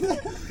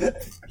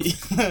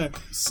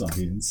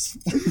 Science.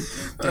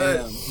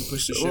 Damn, he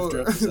pushed the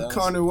shifter up his ass.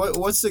 Connor,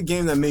 what's the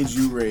game that made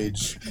you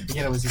rage?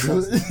 yeah, it was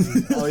Assassin's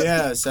Creed. Oh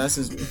yeah,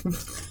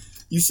 Assassin's.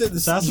 You said the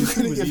Assassin's you Creed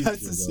couldn't was get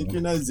past the easier,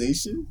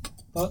 synchronization.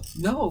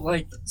 No,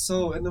 like,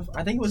 so in the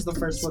I think it was the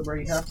first one where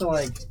you have to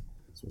like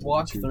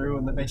walk through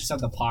and they just have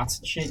the pots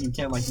and shit and you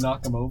can't like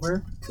knock them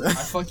over. I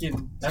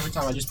fucking every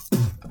time I just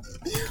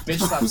bitch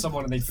slap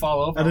someone and they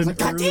fall over. I was like,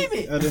 God damn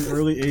it! At an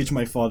early age,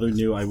 my father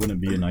knew I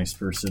wouldn't be a nice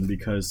person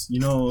because, you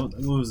know,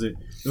 what was it?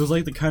 It was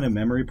like the kind of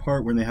memory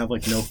part when they have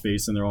like no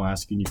face and they're all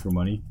asking you for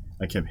money.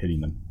 I kept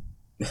hitting them.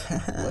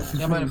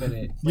 That might have been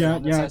it. Like, Yeah,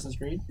 on yeah. Assassin's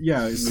Creed.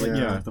 Yeah, it's like,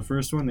 Yeah. yeah, the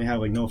first one, they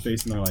have like no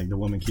face and they're like, the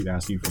woman keep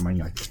asking you for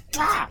money. Like,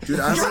 Dude,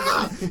 I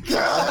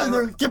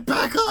remember, get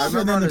back up! I And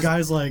remember then the this-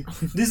 guy's like,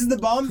 this is the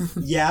bomb?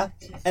 Yeah.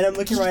 And I'm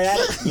looking right at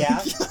it? Yeah.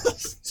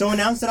 So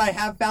announce that I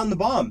have found the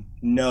bomb.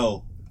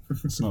 No.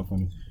 it's not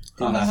funny.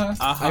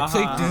 I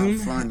played Doom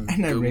fun.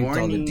 and I Good raped all the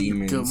morning.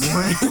 demons. Good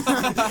morning.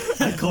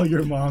 I call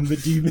your mom the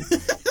demon.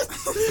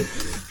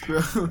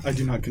 I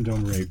do not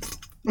condone rape.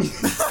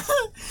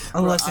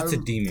 Unless Bro, it's a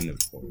I'm- demon,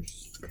 of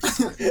course.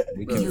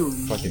 We can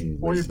fucking.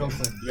 Or you're built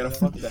in. You gotta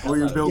fuck the hell Or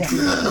you're out of built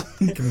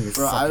it. in.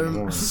 Bro, I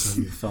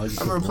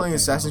remember playing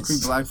Assassin's Creed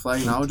Black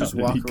Flag and I would just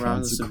walk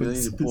around the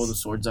civilians and pull the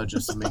swords out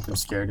just to make them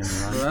scared and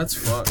run. Bro, that's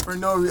fucked. For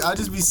no reason, I'd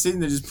just be sitting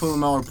there, just pull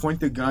them out or point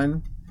the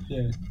gun.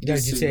 Yeah,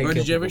 GTA. Bro,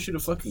 did you ever shoot a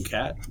fucking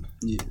cat?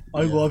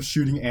 I love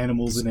shooting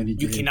animals in any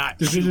game. You cannot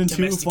Division shoot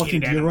 2 fucking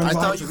domesticated deer run I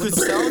by. thought you could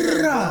sell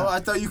them, bro. I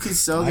thought you could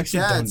sell the Actually,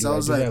 don't cats. do I that.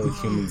 was Do like, that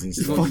with humans and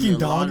it's stuff. gonna be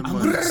Fucking a lot of dog.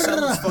 money.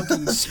 Sell his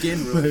fucking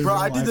skin, But bro. in Bro,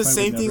 real I did life, the I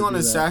same would thing never on do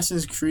that.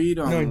 Assassin's Creed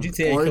No, in GTA, I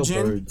kill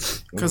Origin.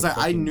 birds. Because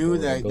I knew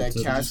that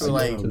cats were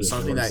like Go to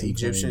something that Forest and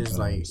Egyptians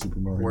play, like Super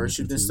Mario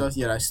worshipped and Maker stuff.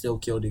 Yet I still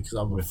killed it because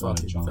I'm a with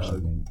fucking Josh, I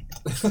thug. think.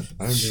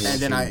 And Your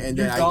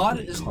then god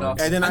is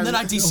nuts. and then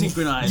I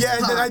desynchronized. yeah,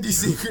 and then I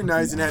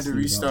desynchronized and had to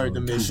restart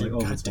the He's like, mission.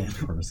 oh, it's one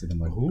person. I'm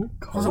like, who?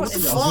 What the I fuck, was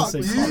gonna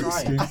say dude?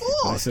 foreskin, but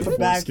I said The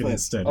foreskin backflip.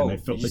 instead, Oh, and I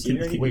felt did like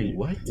you see an it? Wait,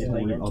 what?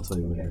 Yeah, I'll tell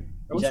you later.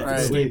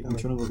 Alright. Wait, I'm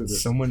trying to look at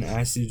this. Someone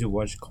asked you to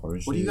watch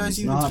Cars. What are you guys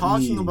even not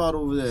talking me. about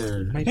over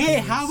there? Hey,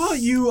 how about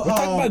you? We're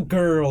talking about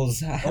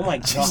girls. Oh my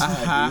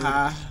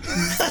god.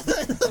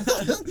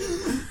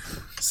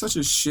 Such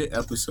a shit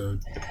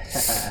episode.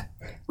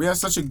 We had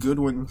such a good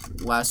one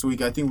last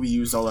week. I think we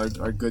used all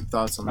our good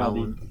thoughts on that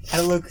one.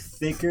 How to look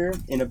thicker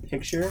in a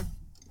picture?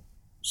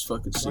 Just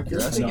fucking sick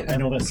your ass. I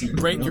know that secret.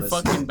 Break I know your that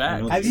fucking secret. back.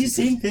 I know Have that you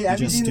secret. seen? Have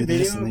you just seen the do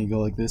this and then video? you go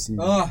like this. And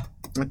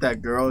With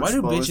that girl. Why do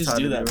exposed bitches how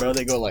do to that, bro?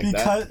 They go like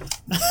that.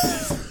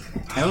 Because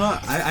I don't know.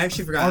 I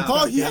actually forgot.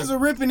 Oh, he has a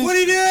rip in his. What are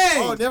you doing?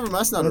 Oh, never mind.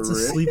 That's not That's a a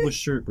rip. sleeveless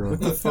shirt, bro. What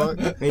the fuck?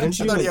 Wait, don't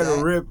you I thought do he had like a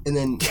that? rip. And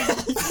then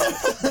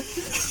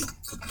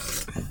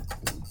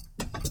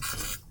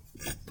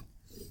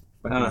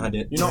I don't know how to do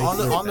it. You know, on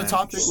the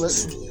topic,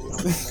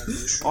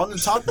 on the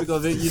topic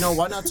of it, you know,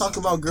 why not talk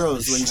about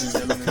girls, ladies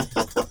and gentlemen?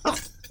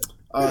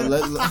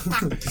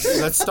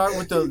 Let's start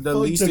with the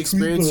least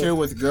experience here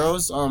with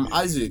girls.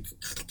 Isaac.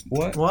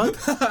 What? What?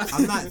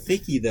 I'm not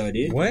thicky though,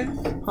 dude. What?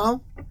 Huh?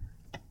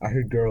 I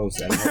heard girls.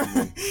 I'm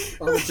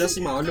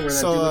adjusting my underwear.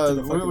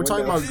 So we're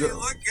talking about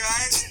girls.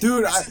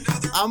 Dude,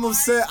 I'm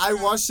upset. I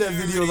watched that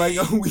video like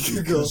a week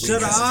ago.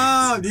 Shut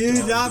up,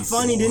 dude. Not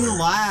funny. Didn't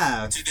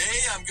laugh. Today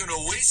I'm gonna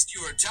waste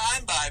your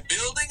time by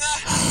building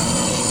a house.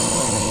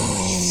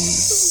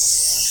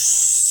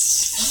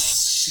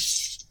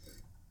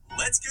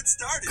 Let's get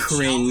started.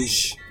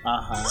 Cringe.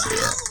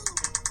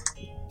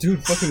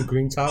 Dude, fucking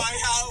green top. My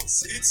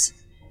house, it's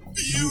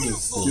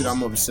beautiful. Dude,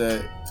 I'm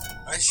upset.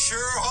 I sure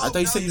I hope thought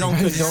you said you don't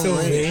Why is it condone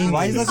so rape. vain?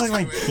 Why does it look like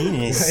my Why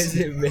penis? is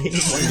it vain? Why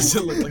does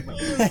it look like my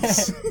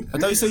I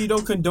thought you said you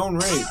don't condone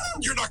rape.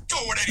 you're not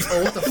going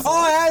anywhere.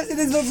 Oh, I have seen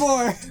this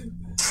before.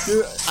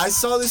 Dude, I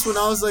saw this when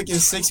I was like in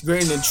 6th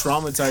grade and it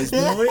traumatized me.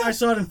 Really? I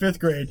saw it in 5th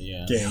grade.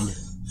 Yeah. Gang.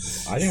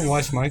 I didn't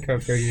watch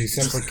Minecraft Fairies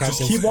except for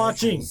Captain. Keep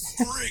watching.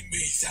 Bring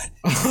me that.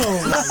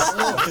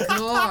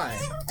 God.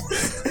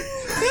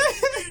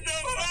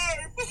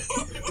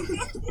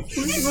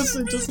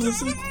 Listen, just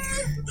listen.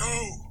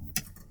 No,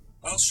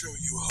 I'll show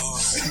you how.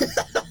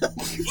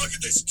 Look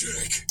at this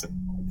dick.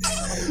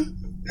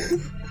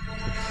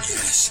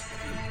 Yes,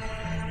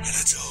 and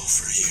it's all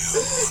for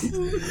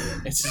you.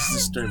 It's just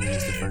disturbing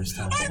as the first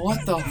time.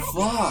 What the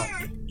fuck?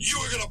 You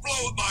were gonna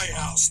blow up my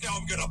house. Now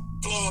I'm gonna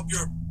blow up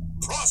your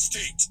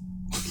prostate.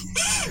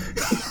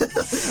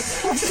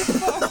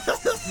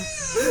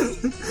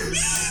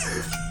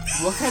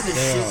 What kind of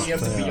shit do you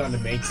have to be on to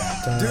make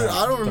that? Dude,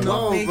 I don't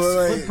know,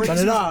 but like, Turn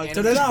it on.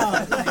 Turn it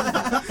on.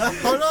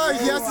 hold on,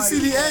 he has to see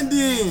the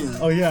ending.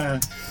 Oh, yeah.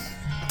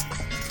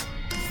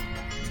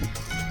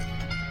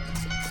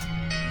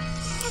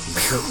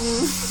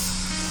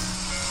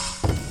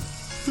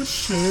 The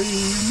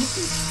shame.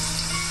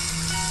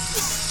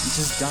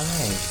 Just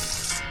die.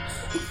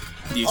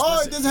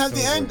 Oh, it doesn't have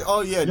the end.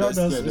 Oh yeah, it Yeah, does.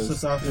 it does. Yeah, it It's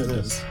does. just after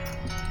this.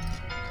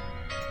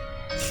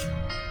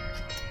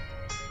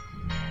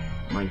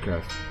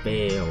 Minecraft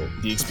fail.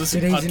 The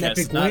explicit Today's an podcast,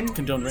 epic not win?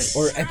 condone rape.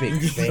 Or epic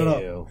Shut up.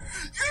 fail.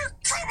 You're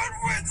coming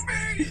with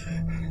me.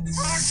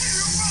 Fuck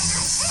you,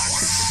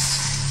 motherfucker.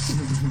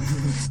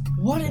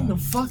 What in the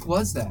fuck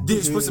was that? The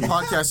explicit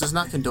podcast does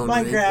not condone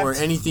rape Minecraft. or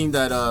anything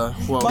that well,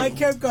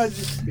 Minecraft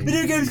causes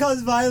video games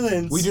cause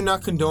violence. we do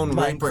not condone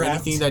rape or Minecraft.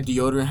 anything that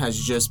Deodorant has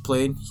just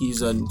played.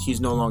 He's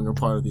no longer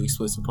part of the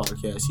explicit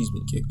podcast. He's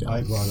been kicked out.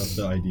 I brought up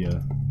the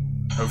idea.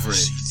 Of rape.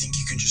 So you think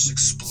you can just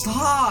explode?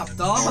 Stop,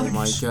 dog. Oh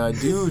my god,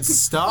 dude,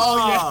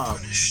 stop!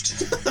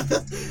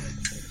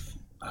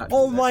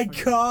 Oh my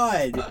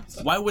god.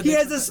 Why would He they?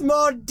 has a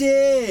small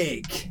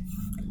dick.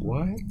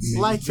 What?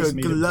 Like Just a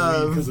made it bleed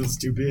glove. because it's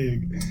too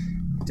big.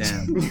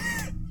 Damn.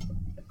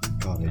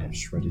 God, I love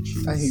shredded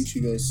cheese. I hate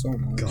you guys so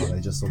much. God, I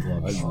just love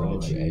I shredded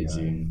love cheese.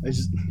 edging. I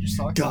just,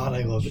 God,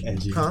 I love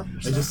edging. Huh?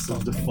 I just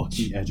love the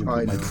fucking edge and I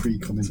put my know.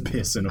 pre-cum and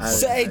piss in a I- fucking.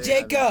 So, hey,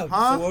 Jacob.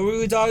 Huh? So what were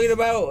we talking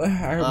about? I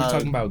heard we Uh,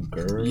 talking about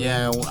girls.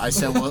 Yeah, I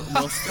said what?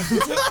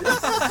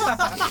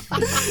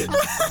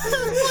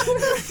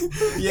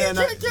 Yeah,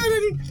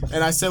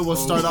 and I said we'll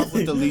start off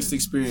with the least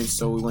experience,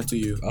 so we went to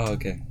you. Oh,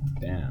 okay.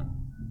 Damn.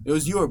 It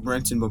was you or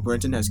Brenton, but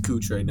Brenton has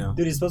cooch right now.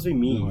 Dude, he's supposed to be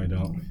me. No, I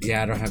don't.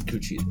 Yeah, I don't have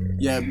coochie either.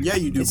 Yeah,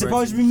 you do. It's Brenton.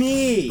 supposed to be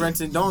me.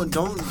 Brenton,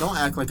 don't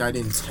act like I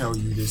didn't tell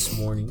you this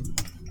morning.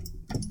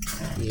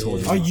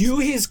 Yeah. Are you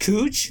his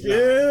cooch?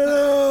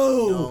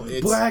 No,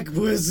 it's- Black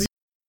pussy.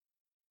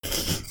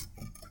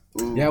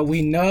 Yeah,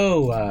 we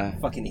know.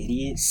 Fucking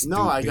idiot.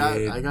 No, I got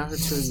Stupid. her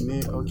to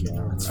admit. Okay,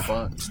 no, it's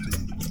fucked.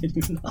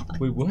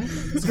 Wait, what?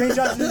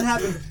 Screenshots didn't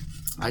happen.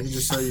 I can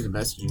just show you the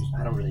messages.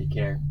 I don't really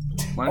care.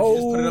 Why don't you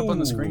just put it up on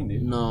the screen,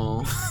 dude?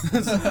 No.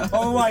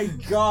 Oh my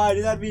god,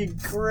 that'd be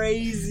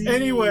crazy.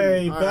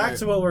 Anyway, All back right.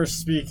 to what we're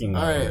speaking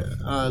of.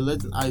 Alright,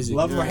 let Isaac.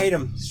 Love him or hate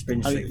him.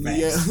 Spin straight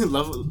facts. Yeah,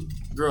 love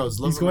girls.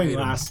 Love He's him or going hate him.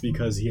 last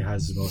because he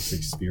has the most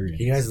experience.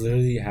 He has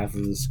literally half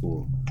of the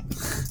school.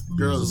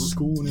 Girls.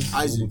 School in his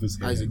Isaac. palm of his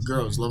hand. Isaac.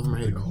 Girls. Love him or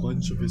hate The him.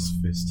 clench of his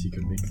fist, he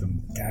could make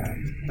them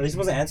Are they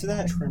supposed to answer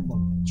that?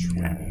 tremble.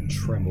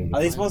 Are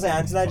they supposed to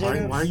answer that,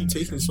 Jacob? Why are you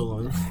taking so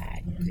long?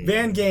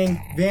 Van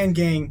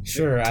Gang.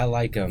 Sure, I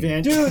like him.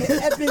 Van. Dude,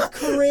 epic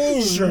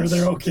cringe. Sure,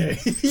 they're okay.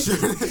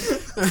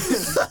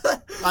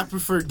 I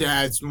prefer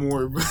dads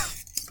more.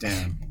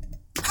 Damn.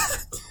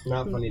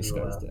 Not funny to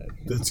laugh.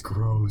 That's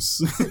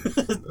gross.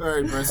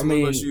 Alright, Brenton, what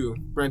about you?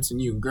 Brenton,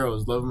 you.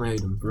 Girls. Love him or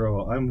hate him.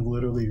 Bro, I'm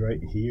literally right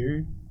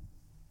here.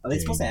 Are they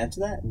supposed to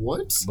answer that?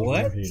 What?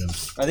 What? Hate him.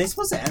 Are they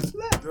supposed to answer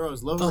that?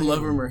 Girls. Love him Oh, or hate love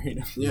him. him or hate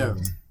him. Yeah.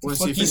 Wanna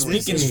see if He's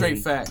anyone's- speaking straight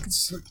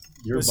facts.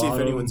 You're Let's see if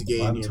bottom, anyone's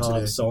gay in I'm here top,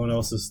 today. someone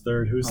else is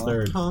third. Who's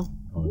third? Huh?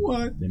 Oh,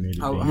 What? They made it.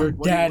 How- big. how- Your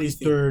what do you daddy's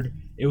think? third.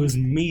 It was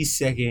me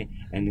second,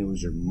 and it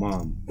was your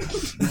mom.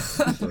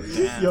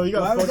 Yo, you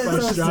got Why was fucked that by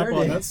so a strap on.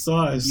 assertive? That's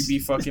sauce. You be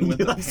fucking with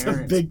You the like some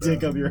parents, big bro.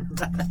 dick up your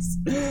ass.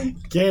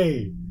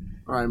 Gay.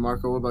 Alright,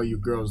 Marco, what about you?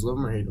 Girls. Love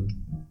him or hate him?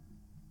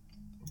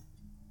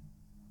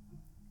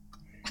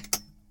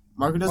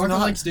 Marco doesn't Marco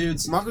know. likes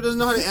dudes. Marco doesn't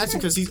know how to answer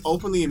because he's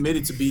openly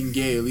admitted to being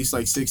gay at least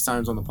like 6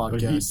 times on the But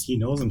podcast. he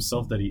knows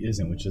himself that he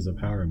isn't, which is a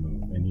power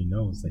move, and he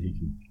knows that he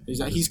can.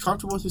 He's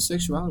comfortable with his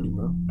sexuality,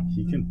 bro.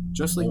 He can.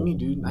 Just like me,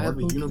 dude. I have a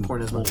Marco can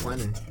unicorn as my hold.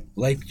 planner.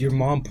 Like your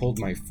mom pulled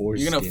my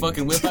foreskin. You're gonna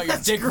fucking whip out your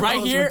dick right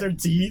Girls here? with their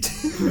teeth.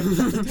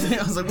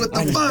 I was like, what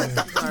the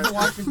fuck?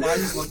 Watching by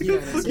just looking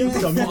at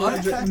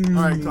it.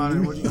 Alright,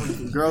 Connor, what do you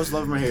think? Girls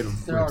love him or hate him?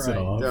 They're Rips it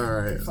alright. off. They're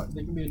alright. Fuck,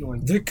 they can be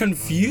annoying. They're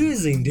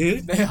confusing,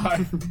 dude. They are.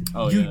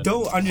 Oh, You yeah.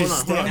 don't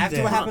understand After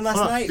that. what happened last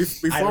night,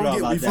 I don't know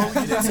about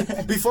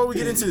that. Before we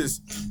get into this,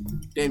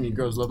 Damien,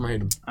 girls love him or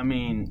hate him? I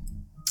mean,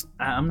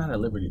 I'm not at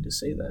liberty to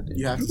say that, dude.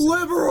 You have to say,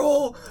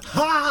 Liberal!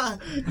 Ha!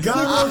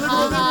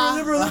 God,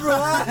 liberal!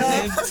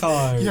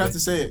 Retard. you have to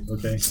say it.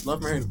 Okay.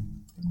 Love him or hate him?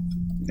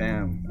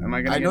 Damn. Am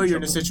I gonna I get know in you're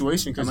in a trouble?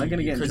 situation because Am I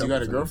gonna get in you got trouble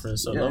a for girlfriend,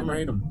 this? so Yeah, love him or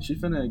hate him? She's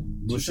finna.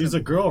 Well, she's a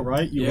girl,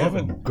 right? You love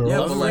a girl. Yeah,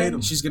 Love but him or hate him?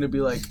 like, she's gonna be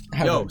like,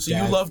 Have yo, a so you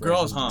dad love friend.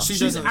 girls, huh? She He's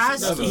doesn't-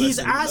 asking. she He's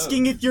doesn't.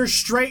 asking if you're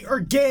straight or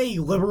gay,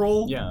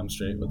 liberal. Yeah, I'm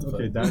straight. What the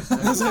Okay, fuck?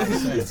 that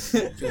makes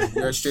sense.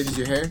 You're as straight as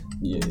your hair?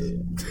 Yeah.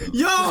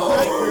 Yo!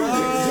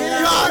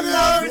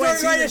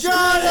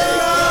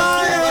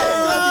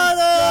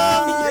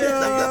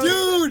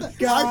 Dude!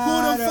 I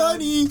pulled a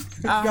funny!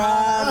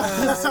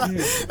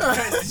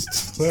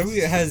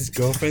 Whoever has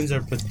girlfriends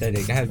are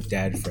pathetic. I have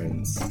dad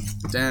friends.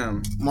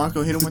 Damn.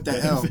 Marco, hit him with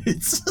that L. Hit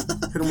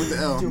him with the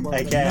L.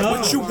 I can't.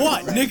 What you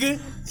want, nigga?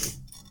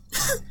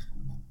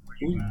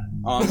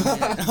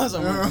 I was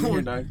like,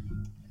 we're done.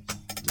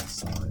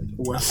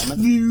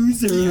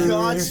 Loser.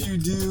 Got you,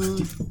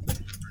 dude.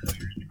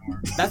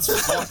 That's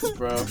fucked,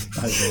 bro.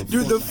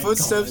 Dude, the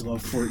footsteps. I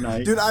love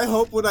Fortnite. Dude, I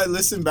hope when I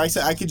listen back to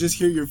it, I could just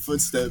hear your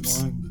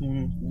footsteps.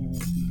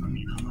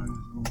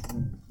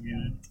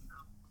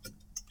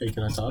 Hey,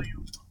 can I talk?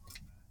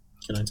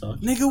 Can I talk?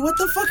 Nigga, what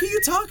the fuck are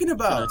you talking Can I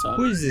about? talk?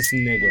 Who is this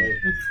nigga?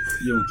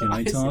 Yo, can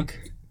I talk?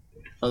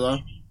 Hello?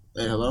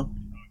 Hey, hello?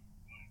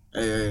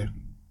 Hey.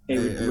 Hey, Hey,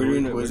 we're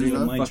doing what a do you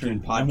know?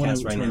 fucking I want podcast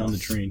to right turn now. on the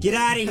train. Get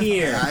out of Yeah,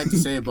 here. I had to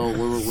say it, but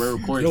we're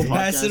recording Yo, a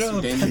pass it podcast.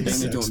 up.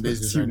 Damien's doing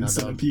business right now, dog.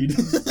 Centipede.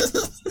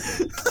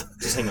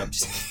 Just hang up.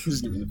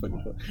 Just give me the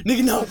fucking phone.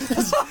 Nigga, no.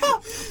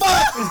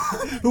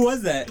 Who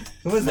was that?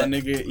 Who was My that?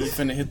 nigga, you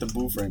finna hit the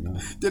booth right now.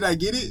 Did I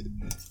get it?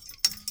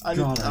 I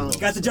don't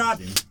Got the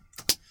job.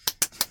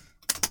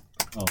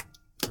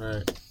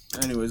 Alright.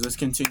 Anyways, let's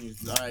continue.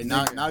 Alright,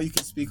 now you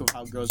can speak of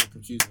how girls are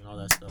confusing and all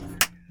that stuff.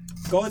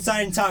 Go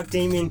outside and talk,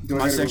 Damien.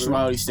 My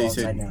sexuality stays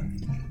Go outside hidden.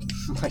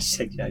 now. My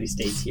sexuality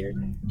stays here.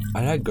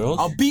 I like girls,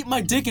 I'll beat my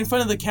dick in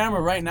front of the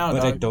camera right now,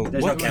 but I dog. don't.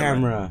 There's What no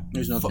camera. camera?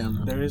 There's no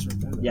camera. There is.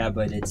 Yeah,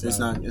 but it's It's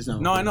not.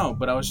 No, I know,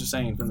 but I was just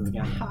saying in front of the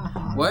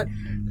camera. What?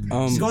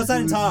 Just go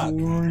outside and talk.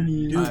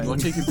 Dude, go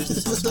take your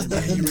business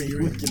outside.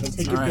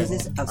 Take your Alright.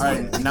 business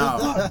outside. Alright,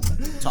 now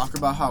talk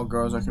about how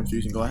girls are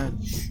confusing. Go ahead.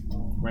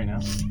 Right now?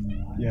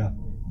 Yeah.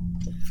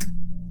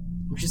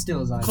 We should steal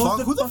his eyes.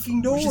 Close Who the the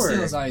fucking We should steal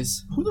door. his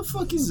eyes. Who the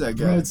fuck is that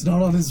Bro, guy? it's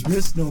not on his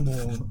wrist no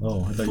more.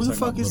 Oh, I thought Who the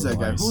fuck is that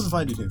guy? Who Who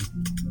invited him?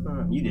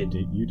 You did.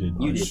 You did.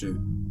 You Oh, did. shit.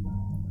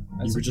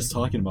 You were just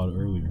talking about it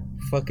earlier.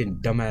 Fucking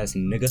dumbass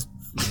nigga.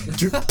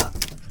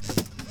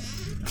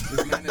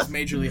 This man is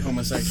majorly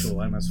homosexual.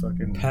 I must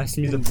fucking. Pass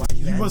me the.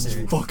 You must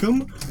fuck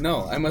him?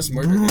 No, I must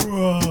murder him.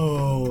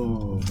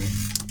 Bro.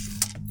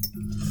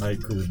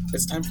 Alright, cool.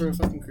 It's time for a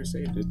fucking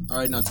crusade, dude.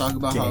 Alright, now talk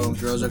about how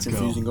girls are Let's go.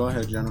 confusing. Go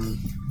ahead, gentlemen.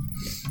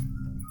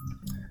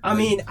 I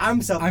mean,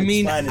 I'm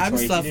self-explanatory. I'm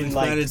If you didn't,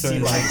 like, see,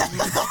 self-explanatory.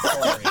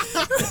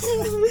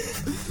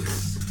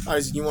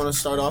 Isaac, you want to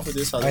start off with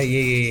this? How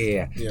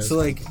Yeah. Yes. So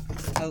like,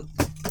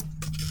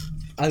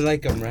 I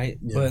like them, right?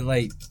 Yeah. But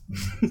like,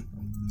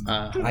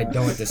 I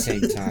don't at the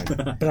same time.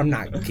 But I'm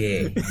not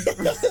gay.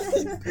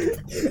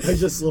 I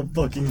just love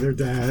fucking their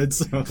dads.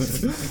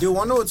 Dude,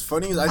 wanna know what's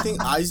funny is I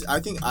think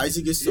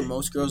Isaac gets the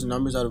most girls'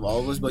 numbers out of all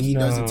of us, but he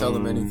doesn't tell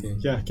them anything.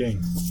 Yeah,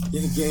 gang.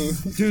 Yeah, gang.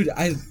 Dude,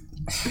 I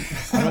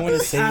don't want to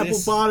say Apple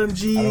this. bottom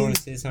jeans. I don't want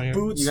to say this on here.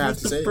 Boots You have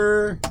with to say the it.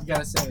 fur. You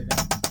gotta say it.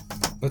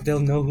 But they'll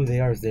know who they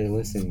are if they're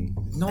listening.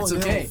 No, It's they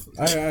okay. don't.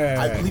 Alright.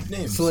 I bleep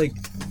names. So like,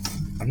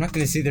 I'm not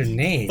gonna say their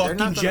name. They're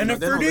not gonna know.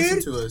 They don't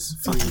listen to us.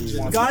 Fucking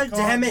Jennifer. God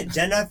damn it,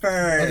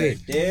 Jennifer. Okay,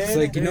 dude. so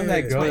like, you know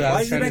that girl that I Why'd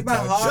was you trying to make my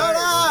talk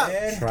heart?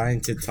 Shut up!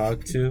 trying to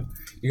talk to?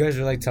 You guys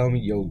were like telling me,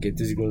 yo, get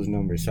this girl's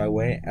number. So I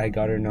went, I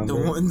got her number.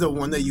 The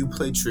one that you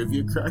play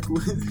trivia crack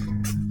with.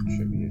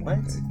 What?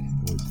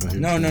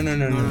 No,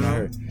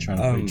 her. Trying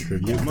to play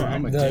trivia.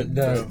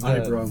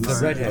 The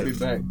redhead. I'll be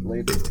back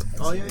later.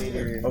 Oh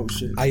yeah. Oh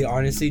shit. I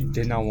honestly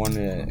did not want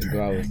to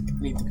go out with.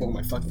 I need to pull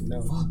my fucking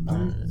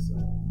nose.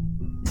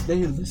 They're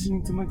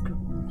listening to my.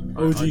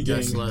 OG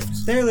gang.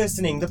 left. They're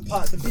listening. The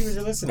viewers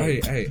are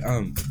listening. Hey,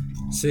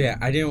 so yeah,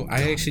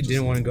 I actually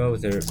didn't want to go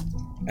with her,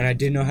 and I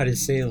didn't know how to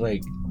say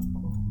like.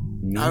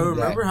 I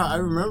remember. I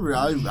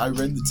read the I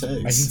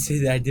didn't text. say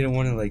that I didn't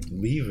want to like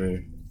leave her,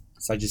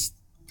 so I just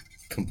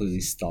completely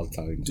stopped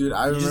talking. Dude,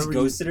 I You just remember.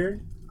 ghosted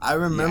her? I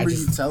remember Yeah, I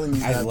you just- telling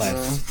me I that, left.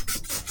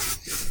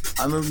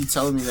 bro. I remember you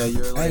telling me that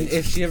you're like. And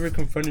if she ever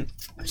confronted,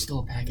 I'm still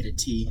a packet of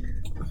tea.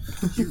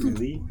 You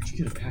really? Did you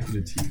get a packet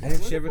of tea? and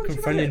if she ever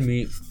confronted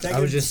me, I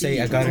would just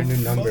say I got a new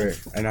number,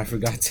 and I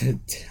forgot to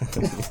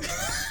tell you.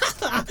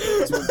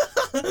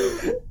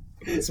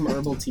 Some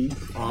herbal tea.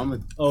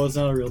 Oh, it's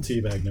not a real tea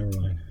bag. Never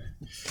mind.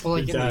 Well,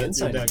 like, Your in the dad-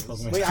 inside. your dad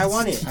calls my Wait, I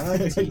want it. I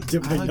like tea.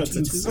 Dip my I like nuts tea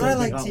in too. soda I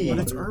like hot tea. water.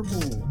 But it's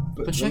herbal.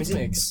 But check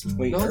mix.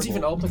 Wait, No one's herbal.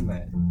 even opened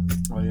that.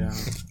 Oh yeah.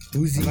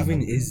 Whose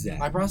even is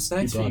that? I brought He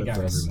snacks for brought you it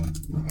for guys.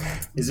 everyone.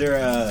 Is there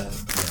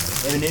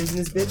M&M's in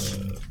this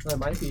bitch? That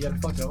might be. You gotta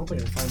fucking open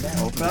it and find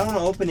out. But I don't want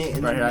to open it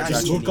and Right here, I not got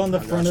Just eat look it. on the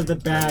front of the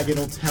bag.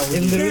 It'll tell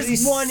It you. literally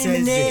There's one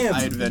says M&M. it.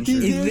 I adventure.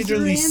 It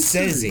literally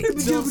says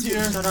it. Bill's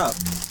here. Shut up.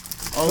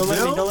 Oh, Don't let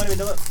me. Bill? Don't let me.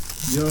 Don't let me.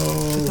 Yo,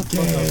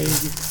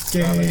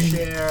 Grab a gang,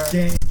 chair.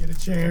 gang, get a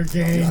chair,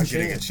 gang. I'm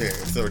getting a chair.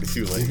 It's already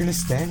too late. You're gonna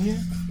stand here?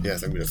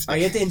 Yes, I'm gonna Oh, stay.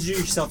 you have to introduce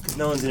yourself because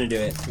no one's gonna do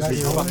it. It's I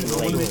fucking want to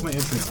lame. make my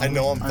entrance. I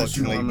know I'm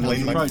fucking late.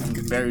 Blame my.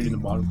 buried in the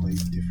bottom.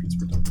 Difference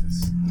for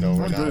darkness. No,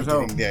 we're That's good as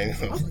hell. not. Getting, yeah,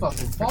 I know. I'm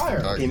fucking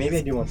fire. Okay, maybe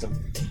I do want some.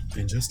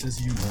 And just as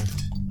you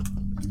left,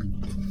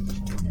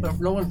 If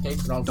no one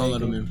takes it, I'll Don't take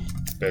let it. him in.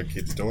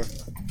 Barricade the door.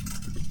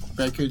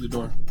 Barricade the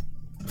door.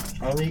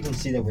 I don't think you can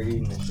see that we're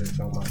eating this shit,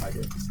 so I'm not hide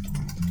it.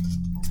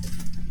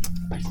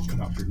 Isaac,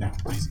 come out here now.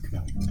 Isaac, come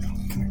out here now.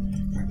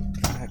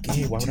 Come here.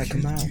 Okay, why would I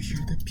come out? Did you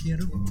hear that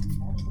piano?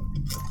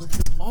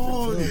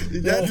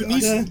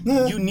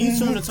 Oh, you need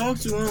someone to talk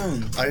to,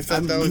 huh? I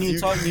thought that was you.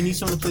 You need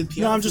someone to play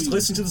piano. No, I'm just for you.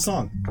 listening to the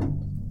song.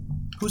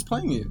 Who's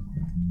playing it?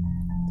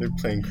 They're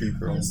playing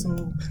Creeper.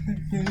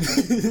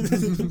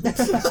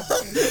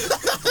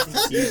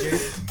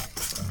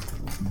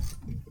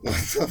 What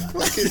the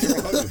fuck is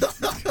wrong with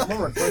you? I'm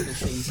gonna record this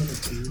shit. You send it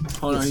to you.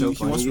 Hold on, It's so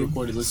he wants to funny.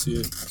 record it. Let's see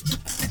it.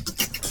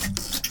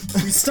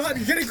 Stop!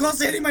 You're getting close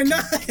to hitting my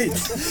nuts!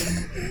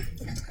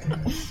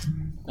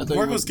 I thought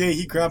Mark was gay.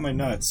 He grabbed my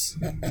nuts.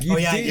 You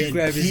yeah, I did did.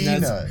 grab his nuts,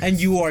 Peanuts. and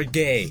you are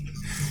gay.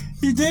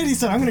 He did. He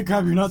said, "I'm gonna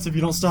grab your nuts if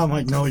you don't stop." I'm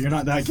like, "No, you're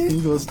not that gay." He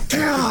goes,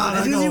 "God!"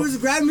 As soon as he was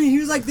grabbing me, he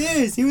was like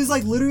this. He was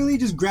like literally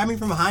just grabbing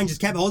from behind,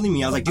 just kept holding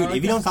me. I was like, dude,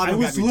 if you don't stop, I I'll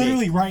was grab your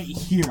literally dick. right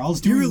here. I was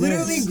You doing were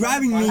literally this.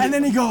 grabbing me. And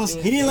then he goes,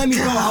 He didn't let me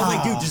go. I was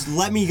like, dude, just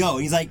let me go.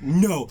 He's like,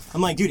 no.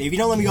 I'm like, dude, if you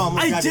don't let me go, I'm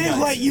gonna I grab your did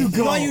nuts. let you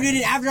go. No, you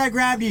didn't. After I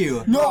grabbed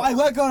you. "No, I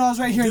let go and I was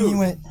right here." And he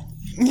went,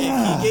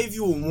 "Yeah." He gave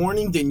you a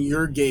warning, then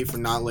you're gay for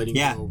not letting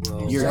Yeah. go,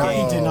 bro. You're No,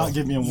 gay. he did not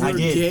give me a You're warning.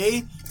 did.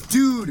 gay?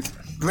 Dude,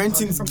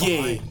 Brenton's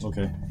gay.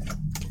 Okay.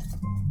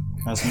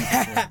 That's me.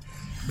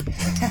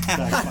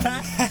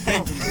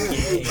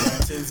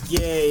 Brenton's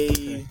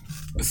gay.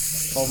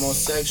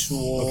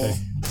 Homosexual. Okay.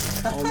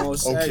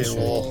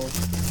 Homosexual.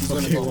 He's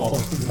gonna Okay, go well.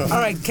 home. All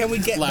right, can we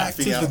get back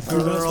to Laughing out the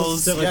loud.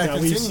 girls? Sit like Yeah, that.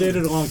 We continue.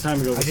 stated a long time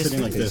ago. We're just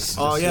sitting like finished. this.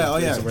 Oh Just yeah, to oh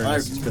yeah. raise All awareness,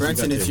 right, 'cause we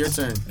Brenton, got it's your kids.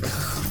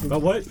 turn. But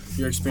what?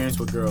 Your experience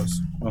with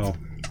girls. Oh.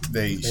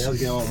 They. Yeah, I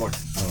was gonna want more.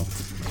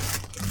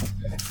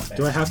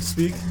 Do I have to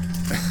speak?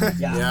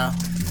 Yeah.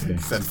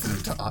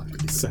 Sensitive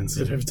topic.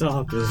 Sensitive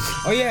topic.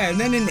 Oh yeah, and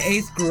then in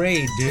 8th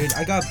grade, dude,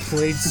 I got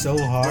played so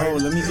Bro,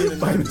 hard. let me get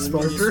By another. Miss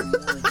Parker.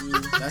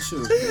 That shit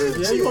was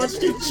good. Yeah, you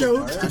watched me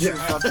choke. That shit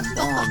was fucking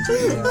bomb,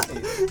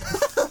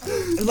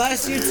 dude.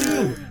 Last year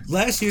too.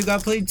 Last year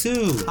got played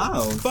too.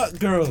 How? Fuck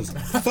girls.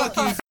 Fuck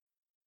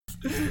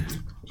you.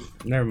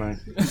 Never mind.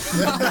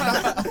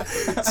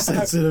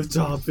 Sensitive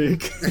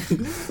topic.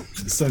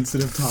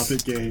 Sensitive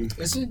topic game.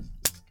 Is it?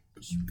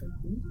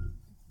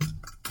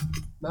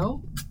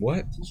 No?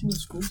 What? Did you move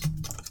schools?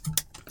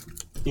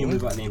 You can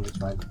move out names, it's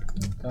fine.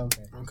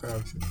 Okay.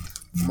 Okay.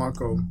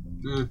 Marco.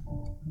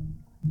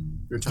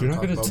 You're trying You're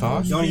not gonna about talk?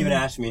 girls? Don't even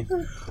ask me.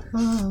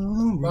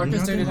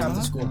 Marcus dated half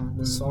the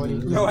school. So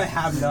No, I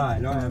have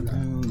not. No, I have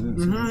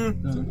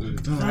not.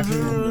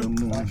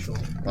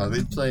 Are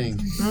they playing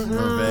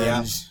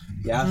Revenge?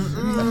 Yeah.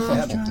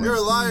 You're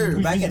a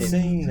liar. Back at it.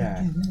 Saying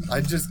that.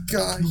 I just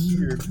got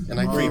here and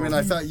I came in.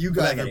 I thought you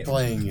guys were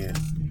playing it.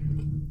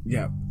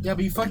 Yeah. Yeah,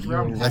 but you fucked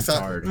around with I that.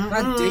 thought.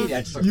 Not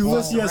dated.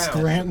 Ulysses S.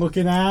 Grant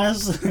looking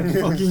ass.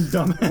 Fucking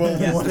dumb. Well,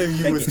 Yes, one of you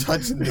thank was you.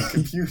 touching the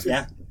computer.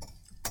 Yeah.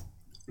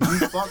 You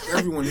fucked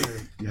everyone here.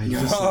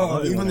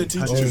 Even the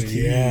teachers.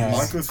 Yeah.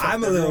 Marcos fucked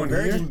I'm a little everyone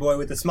here? virgin boy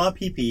with a small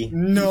pee-pee.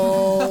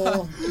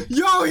 No.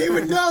 Yo,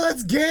 even now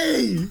that's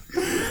gay.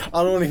 I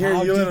don't want to hear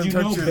you let him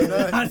touch your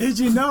nuts. How did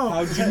you know?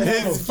 How'd you know?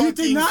 It's You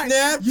fucking deny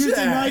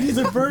Snapchat. he's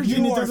a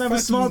virgin. He doesn't have a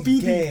small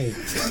pee-pee.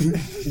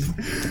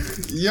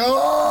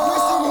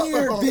 Yo. Listen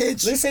here,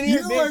 bitch. Listen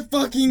here, You are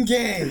fucking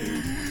gay.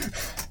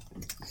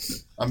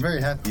 I'm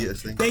very happy.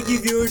 Yes, Thank you,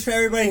 viewers, for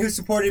everybody who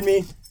supported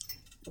me.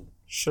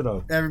 Shut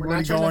up.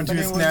 Everybody go onto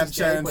his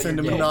Snapchat and send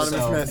him an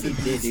anonymous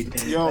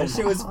message. Yo, That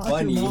shit was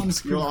funny.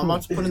 yo, I'm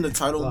about to put in the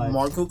title.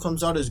 Marco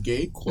comes out as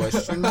gay?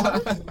 Question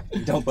mark.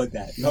 Don't put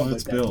that. No, Don't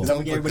it's put that. Bill. 'Cause I'm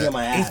gonna get everybody on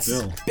my ass.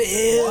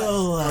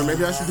 Bill. Or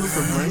maybe I should do it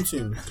for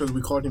Brenton because we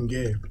called him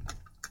gay.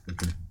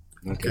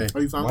 Okay.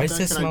 Are you fine Why with does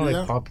that? it Can I smell do like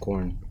that?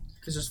 popcorn?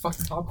 Because there's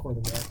fucking popcorn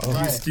in there. Oh,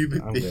 You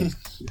stupid I'm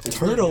bitch.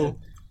 Turtle.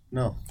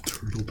 No.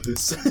 Turtle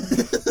piss.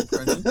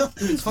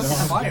 It's fucking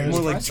fire. More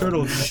like Espresso.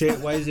 turtle shit.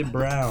 Why is it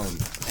brown?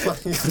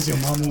 Because your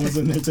mama was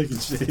in there taking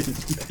shit.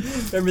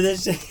 Remember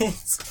this shit?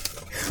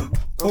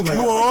 Oh my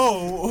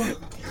Whoa.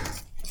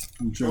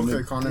 I'm trying Okay,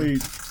 to Connor.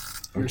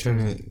 I'm trying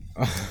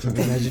to.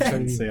 Imagine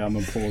trying to say I'm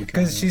a pole.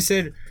 Because she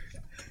said,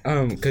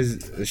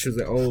 because she was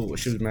like, oh,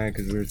 she was mad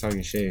because we were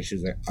talking shit. And she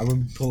was like, I'm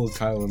gonna pull a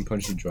Kyle and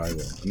punch the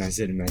drywall. And I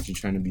said, imagine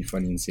trying to be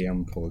funny and say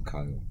I'm gonna pull a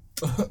Kyle.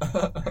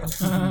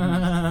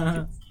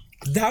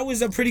 That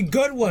was a pretty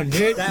good one,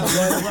 dude. That was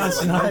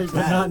last night,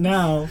 but not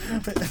now.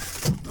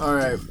 All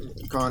right,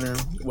 Connor.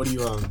 What do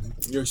you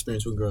your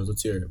experience with girls?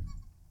 Let's hear it.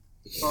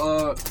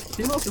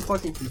 Females are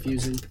fucking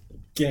confusing.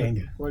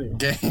 Gang. What do you?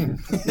 Gang.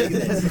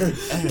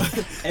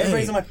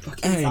 Everybody's on my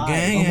fucking Hey, side.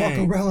 gang. I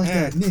walk around like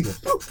that,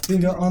 nigga.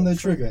 Finger on the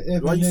trigger.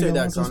 If Why a you say nigga that,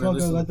 wants to Connor? smoke, I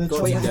Listen, got the go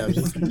trigger.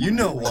 to Debs. You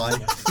know why.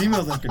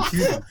 Females are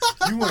confusing.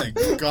 You want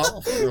a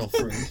golf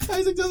girlfriend.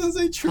 Isaac doesn't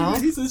say trigger, Huh?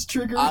 he says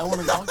trigger. I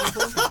want to golf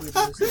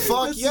girlfriend.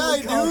 Fuck yeah,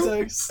 I do.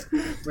 Context.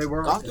 Wait,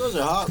 we're Golf girls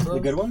are hot, bro. The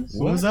good ones?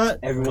 What was that?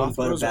 Everyone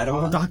but a bad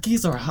one.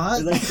 Dockies are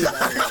hot? They're like the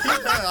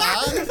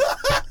bad ones.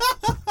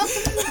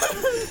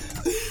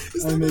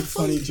 I make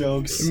funny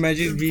jokes.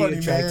 Imagine being Funny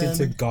attracted man.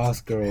 to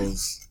goth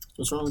girls.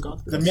 What's wrong with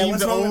golf The girls? Yeah, meme's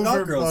what's wrong with over,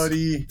 golf girls?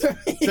 buddy.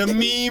 The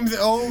meme's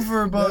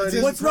over, buddy.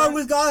 What's wrong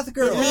with goth The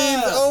girls?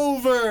 meme's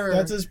over.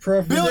 That's his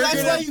preference. Bill, They're that's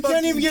gonna why you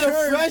can't even get a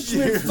fucking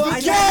freshman. curse you.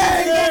 Fuck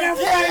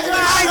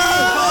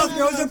Goth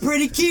girls are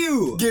pretty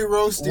cute. Get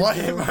roasted. What,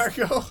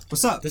 Marco?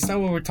 What's up? That's not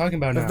what we're talking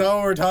about That's now. not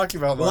what we're talking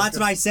about, Well, Marco. that's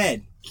what I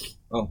said.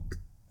 Oh,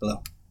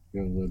 hello.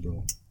 You're a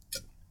liberal.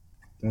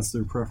 That's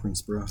their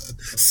preference, bro.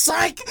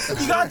 Psych!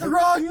 You got the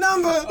wrong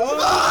number.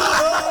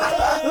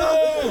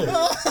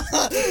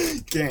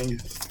 Gang.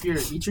 Here,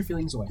 eat your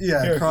feelings away.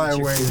 Yeah, Here, cry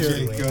away, here.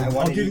 Jake. Go.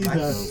 I'll give you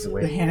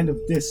the hand of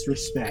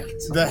disrespect.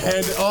 The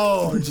head.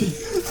 Oh, gee.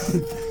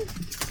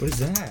 What is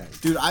that?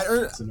 Dude,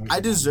 I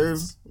deserve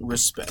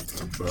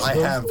respect. I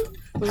have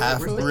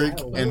half brick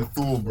and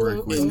full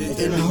brick with me.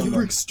 In the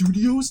Brick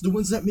Studios, the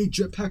ones that made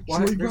Jetpack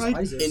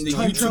Joyride, In the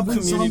Time YouTube Traveling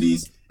community,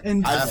 Zombies,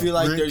 and I Half feel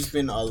like brick, there's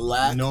been a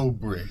lack No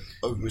brick.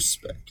 of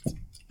respect.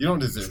 You don't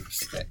deserve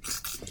respect.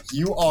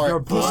 You are. your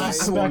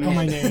pussy back on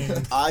my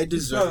name. I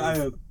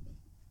deserve.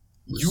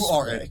 You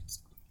are a.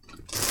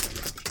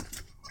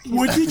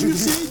 What did you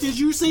say? Did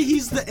you say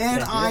he's the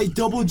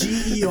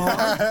N-I-double-G-E-R?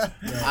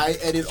 I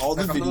edit all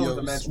the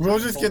videos. We'll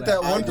just get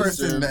that one I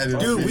person deserve- to edit.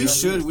 Dude, the we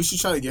video. should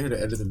try to get her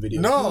to edit the video.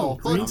 No,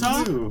 Green fuck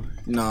top? you.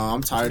 No,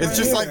 I'm tired. It's of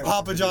just it. like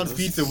Papa John's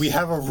Pizza. We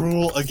have a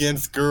rule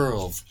against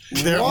girls.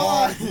 There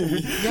are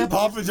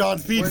Papa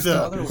John's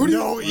Pizza.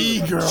 No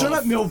e-girls. Shut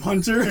up, MILF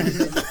Hunter.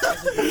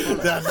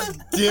 That's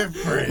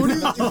different.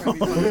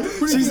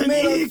 She's an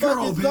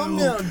E-girl, Bill.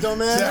 thumbnail,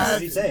 dumbass.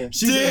 That's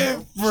She's a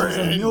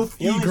different. MILF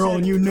E-girl,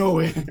 and you know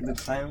it.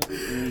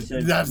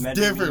 That's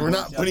different. We're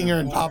not putting her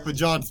in Papa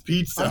John's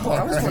Pizza.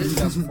 I was alright?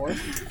 2004.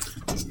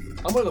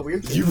 I'm one of the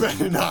weird kids. You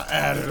better not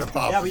add it to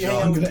Papa Yeah, but you hang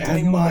John's. out I'm with gonna add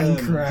hang out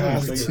with,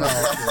 Minecraft.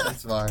 No,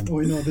 that's fine. Oh,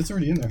 wait, no, that's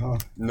already in there, huh?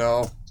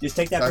 No, Just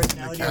take that that's the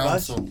personality of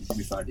us.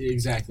 council.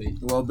 Exactly.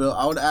 Well, Bill,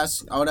 I would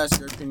ask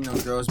your opinion on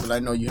girls, but I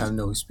know you have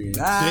no experience.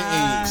 They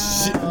ain't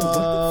shit.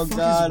 Oh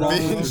God!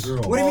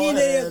 Bitch. What do you mean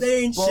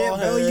they ain't shit,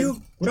 Bill?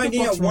 You trying to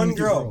get one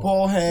girl.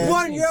 Ballhead.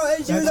 One girl,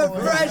 and she was a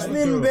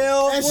freshman,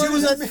 Bill. And she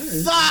was a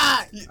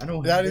thought.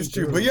 That is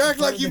true. But you act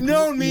like you've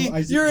known me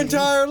your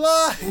entire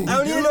life. I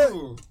don't even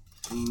know.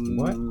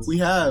 What? We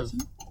have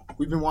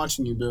We've been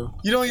watching you, Bill.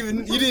 You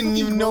didn't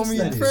even know me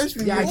in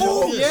freshman year.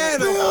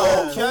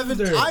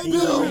 Kevin, I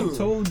knew you.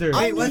 Told her.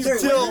 Wait, what's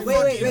her?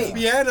 Wait.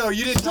 Piano.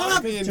 You didn't know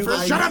me in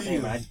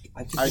freshman year.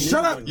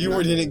 Shut up!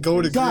 You didn't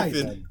go to Guys,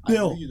 Griffin.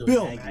 Bill,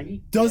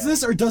 does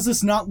this or does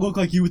this not look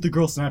like you with the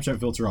girl Snapchat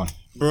filter on?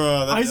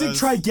 Bro, that Isaac does.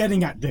 tried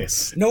getting at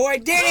this. No, I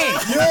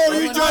didn't. Yo,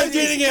 you tried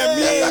getting at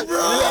me,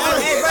 bro.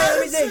 Hey,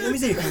 bro, let me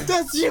see.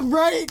 That's you,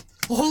 right?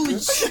 Holy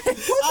shit!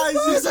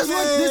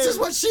 This is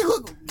what she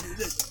looked.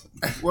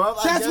 Well,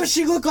 That's what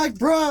she looked like,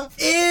 bruh.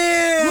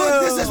 Ew.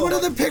 Look, this is one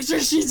of the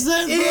pictures she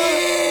sent, bro. Ew.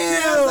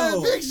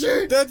 That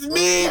picture. That's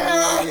me,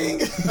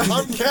 bro.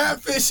 I'm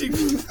catfishing.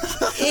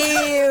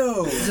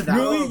 Ew.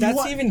 Really?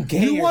 That's even gay.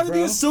 You want to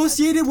be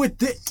associated with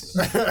this?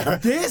 No, I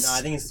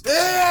think it's.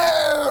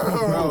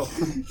 Bro,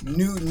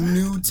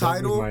 new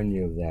title. Remind me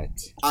of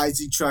that.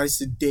 Isaac tries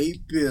to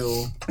date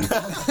Bill.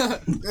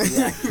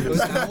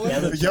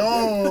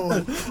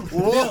 Yo.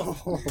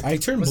 Whoa. I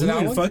turned blue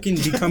and fucking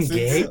become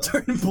gay.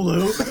 Turn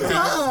blue.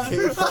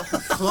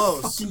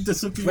 Close.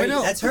 Disappear. Wait,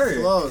 no. That's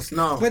her. Close.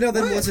 No. Wait, no,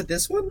 then was it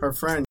this one? Her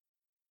friend.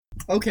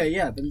 Okay,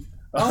 yeah. Then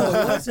Oh,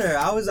 it was her.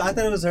 I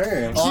thought it was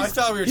her. Oh, I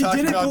thought we were He talking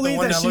didn't about the believe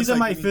one that that she's looks in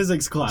my like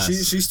physics class.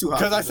 She's too hot.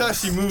 Because I thought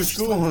she moved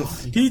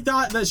schools. He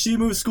thought that she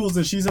moved schools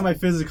and she's in my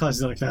physics class.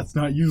 He's like, that's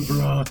not you,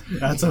 bro.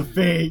 That's a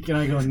fake. And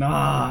I go,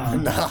 nah.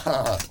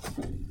 Nah.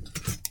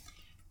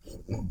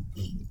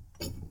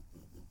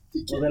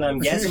 Well, then I'm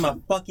guessing I'm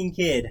a fucking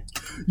kid.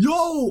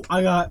 Yo,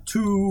 I got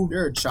two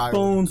You're a child.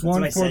 phones,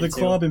 one what I for the said,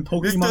 too. club and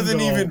Pokemon This doesn't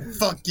Go. even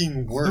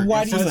fucking work.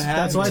 Why It's do you just- have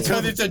That's why it's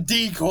Because for, it's a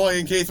decoy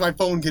in case my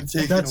phone gets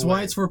taken that's away.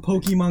 why it's for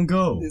Pokemon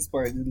Go. this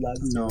part is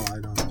lots. No, I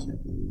don't. I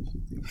can't believe you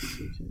think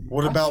it's okay.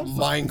 What about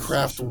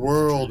Minecraft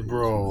World,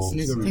 bro?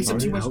 Takes up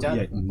too much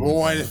data. Well,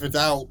 what if it's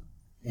out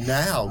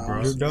now,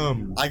 bro? You're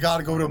dumb. I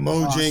gotta go to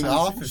Mojang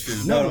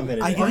offices. No, don't get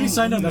it. I already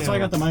signed up. That's why I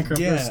got the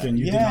Minecraft skin.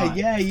 You did not.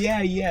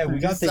 yeah. We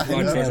got the I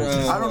don't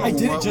know I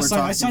did what it just we're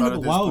like I talking signed up about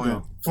a at while this ago.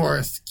 point. For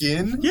a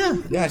skin? Yeah.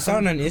 Yeah, I saw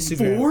it on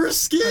Instagram.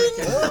 Foreskin?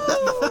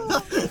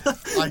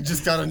 I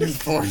just got a new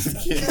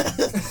foreskin.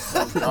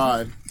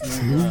 God.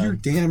 Move your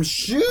damn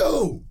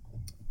shoe.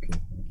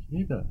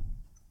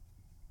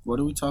 What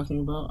are we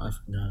talking about? I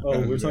forgot.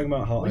 Oh, we're talking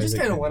about how We just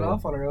Isaac kind of can't went pull.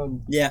 off on our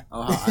own. Yeah.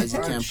 Oh, how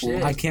Isaac can't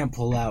pull. I can't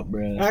pull out,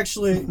 bro.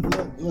 Actually,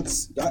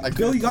 let's. I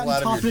Bill, you got pull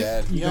any out of your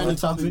topic? dad. You got any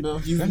topic,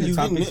 Bill? You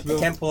didn't.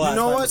 Can't pull out. You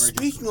know what? It's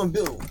Speaking of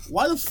Bill,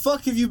 why the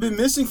fuck have you been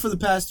missing for the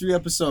past 3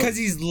 episodes? Because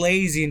he's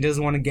lazy and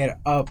doesn't want to get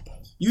up.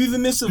 You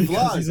even missed a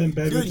vlog. he's in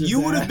bed Dude, with your you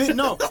would have dad.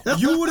 been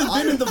you would have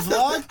been in the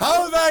vlog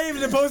How was I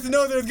even supposed to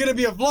know there was gonna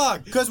be a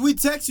vlog? because we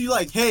text you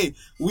like, hey,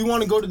 we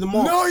want to go to the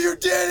mall. No, you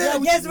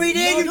didn't! Yes, we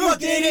did, you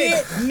fucking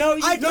idiot! No,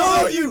 you I don't.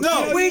 told you!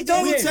 No, we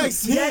told we you!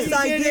 text him. Yes,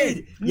 I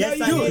did! Yes,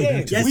 I you did!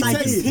 didn't. Yes, We I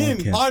text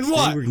did! him. On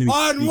what?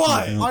 On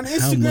what? On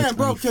Instagram,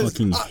 bro, 'cause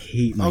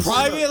hate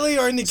Privately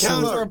or in the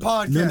counter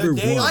podcast? Number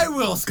Today, one. I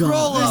will scroll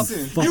up.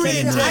 Listen. You I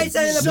didn't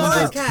said it in the Shut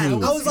up.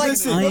 podcast! I was like,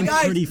 Listen. hey I'm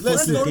guys, pretty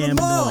let's fucking go to the damn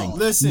mall! annoying.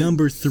 Listen.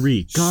 Number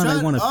 3. God, I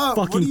Shut want to up.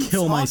 What are fucking you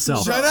kill talking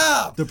myself. about? Shut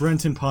up! The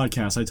Brenton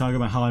podcast. I talk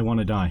about how I want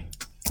to die.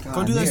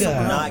 Go do that We're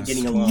somewhere not else.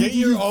 getting along. Get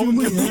your own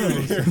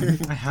computer.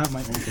 I have my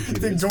own computer.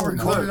 Then go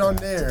record it on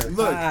there.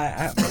 Look,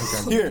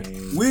 here,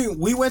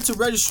 we went to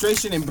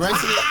registration and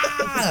Brenton,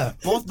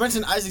 both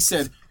Brenton and Isaac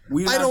said,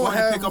 we're I not don't going to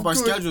have pick up our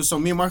good- schedule, so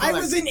me and Mark were I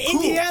like, was in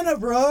cool. Indiana,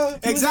 bro.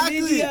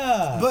 Exactly.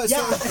 But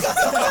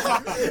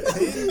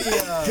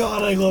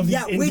God, I love these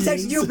Yeah, we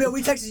texted you, Bill.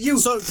 We texted you.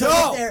 So,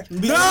 right there.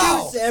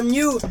 no. And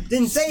you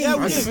didn't say Yeah,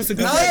 we anything. did.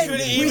 And I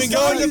couldn't even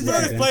go in the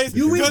first place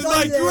You because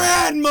my there.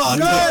 grandma.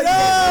 Shut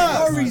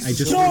up! I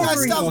just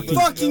guys stop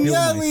fucking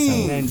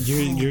yelling. And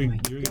you're gonna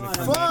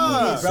come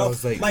Fuck. So I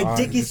was like, My "Alright,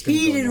 dick I'm is just gonna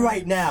go heated now."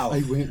 right now.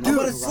 I'm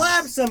gonna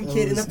slap some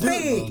kid in the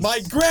face. My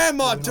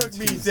grandma took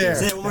me Say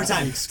there. it one more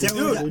time. Say it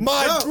one more time.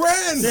 My Say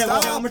it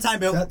grandson. one more time,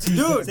 Bill.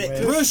 Dude, Say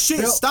it. real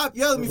shit, stop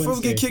yelling before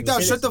we get kicked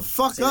out. Shut the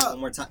fuck Say it one up.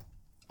 more time.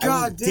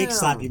 God Dick damn.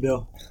 slap you,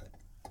 Bill.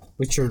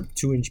 With your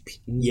 2-inch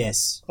penis.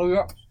 Yes. Oh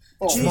yeah.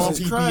 Small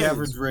Jesus PP Christ.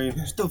 average rate.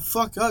 Shut the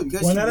fuck up. You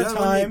guys one keep at a yelling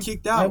when you time. get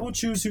kicked I out. will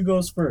choose who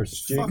goes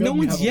first. Jacob, No you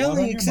one's have a lot on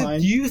yelling your except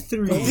mind. you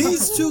 3.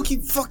 These two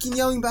keep fucking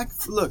yelling back.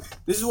 Look,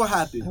 this is what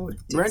happened.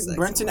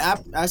 Brenton,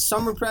 at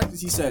summer practice,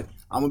 he said,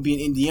 I'm going to be in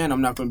Indiana.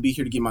 I'm not going to be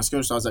here to get my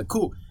schedule. So I was like,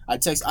 cool. I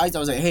text Isaac. I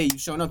was like, hey, you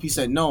showing up? He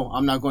said, no,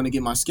 I'm not going to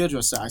get my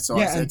schedule. So I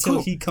Yeah, said, until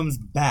cool. he comes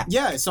back.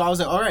 Yeah, so I was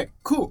like, all right,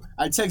 cool.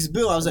 I text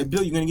Bill. I was like,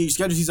 Bill, you going to get your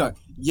schedule? He's like,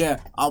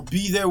 yeah, I'll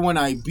be there when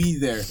I be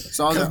there.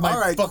 So I was like, my all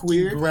right, fucking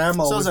queer.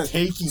 grandma so I was like,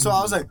 taking So I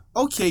me. was like,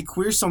 okay,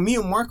 queer. So me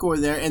and Marco were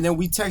there, and then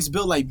we text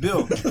Bill like,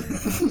 Bill.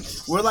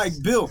 We're like,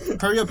 Bill,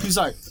 hurry up. He's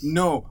like,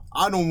 no,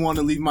 I don't want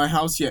to leave my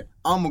house yet.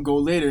 I'm going to go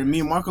later. And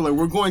me and Marco like,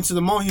 we're going to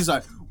the mall. He's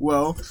like,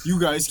 well, you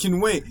guys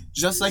can wait.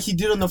 Just like he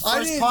did on the I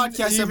first didn't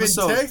podcast even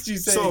episode. text you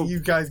saying So,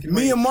 you guys can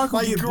me wait. and Marco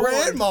My get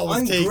grandma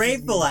was taking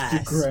Ungrateful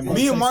ass.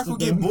 Me and Marco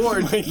get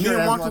bored. Me and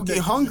grandma Marco get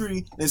takes-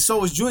 hungry, and so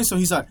was Julian. So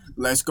he's like,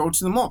 "Let's go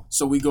to the mall."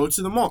 So we go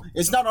to the mall.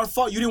 It's not our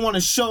fault. You didn't want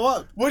to show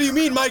up. What do you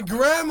mean? My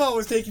grandma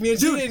was taking me and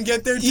she didn't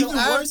get there till Even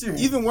worse. after.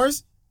 Even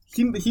worse.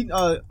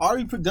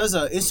 Ari does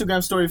an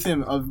Instagram story of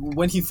him of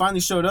when he finally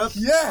showed up.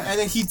 Yeah. And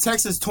then he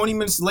texts us 20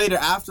 minutes later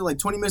after like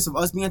 20 minutes of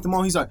us being at the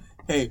mall. He's like,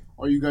 "Hey,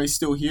 are you guys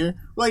still here?"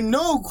 We're like,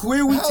 "No,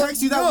 queer. We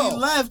text you that we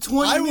left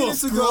 20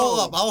 minutes ago." I will scroll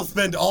up. I'll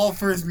spend all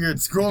first period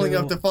scrolling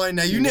up to find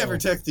that you never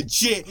texted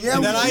shit. Yeah,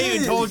 and then I did.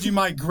 even told you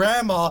my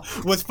grandma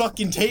was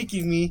fucking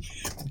taking me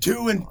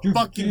to and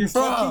fucking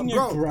from.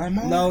 Your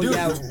grandma? No, Dude,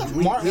 yeah.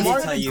 We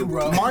didn't tell you,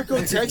 bro. Marco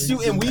texted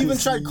you, and we even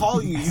tried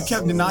calling you. You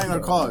kept denying our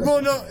calls.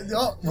 Well,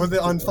 no, was it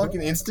on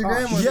fucking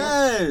Instagram?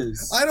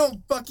 Yes. I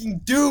don't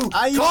fucking do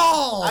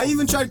calls. I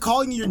even tried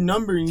calling you your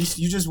number, and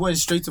you just went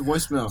straight to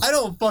voicemail. I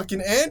don't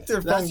fucking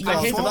answer phone calls. I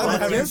hate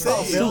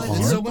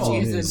It's so much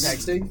easier than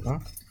texting. Huh?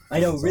 I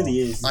know, it really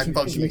is. I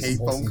fucking hate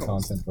phone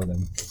calls. Content for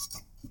them.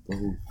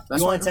 You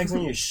want to text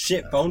me your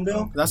shit phone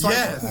bill? That's why.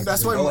 Yes.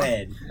 That's why. Go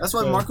ahead. That's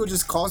why Marco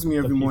just calls me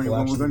every morning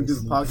when we're going to do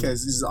the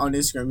podcast. He's on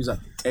Instagram. He's like,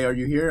 "Hey, are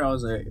you here?" I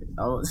was like,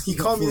 he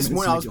called me this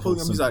morning. I was pulling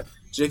up. He's like,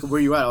 "Jacob,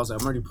 where you at?" I was like,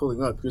 "I'm already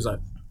pulling up." He was like,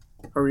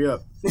 "Hurry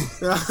up."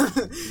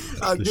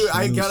 Dude,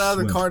 I got out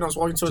of the car and I was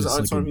walking towards the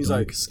auditorium. He's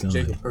like,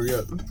 "Jacob, hurry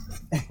up."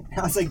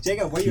 I was like,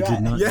 "Jacob, where You you did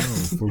at?" not know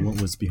for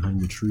what was behind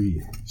the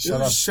tree.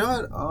 Shut up.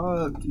 Shut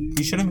up, dude.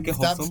 You shouldn't get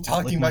Stop wholesome.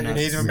 talking about your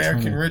Native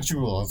American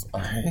rituals.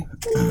 Alright.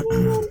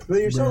 But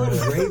you're so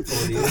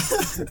ungrateful,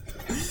 dude.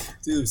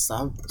 Dude,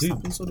 stop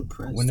being so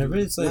depressed. Whenever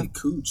dude. it's like- Have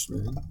cooch,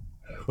 man.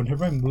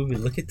 Whenever I'm moving,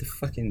 look at the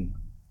fucking.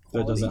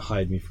 That doesn't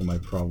hide me from my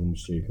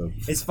problems, Jacob.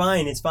 It's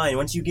fine. It's fine.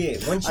 Once you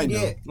get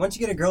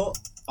a girl,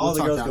 all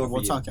the girls go for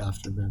We'll you. talk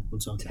after, man. We'll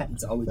talk.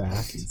 That's always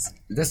happens.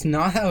 That's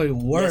not how it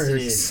works.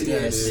 Yes, it is.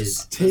 Yes, it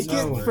is. Take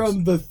That's how it it works.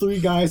 from the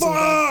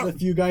the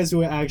few guys who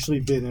have actually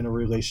been in a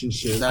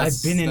relationship.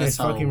 I've been in a that's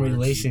how it fucking works.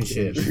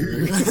 relationship.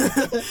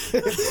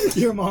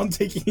 Your mom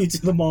taking you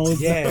to the mall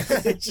is Yeah. a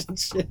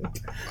relationship.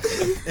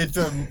 It's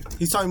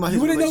He's talking about his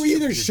You wouldn't know relationship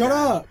either. with his Shut dad.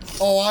 up.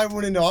 Oh, I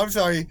wouldn't know. I'm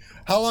sorry.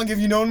 How long have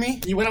you known me?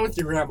 You went out with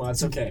your grandma.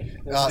 It's okay.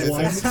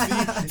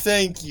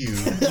 Thank you,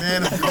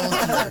 man of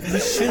culture. You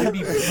shouldn't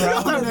be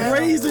proud. I'm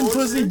raisin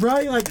pussy, bro.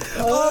 You're like,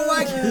 Oh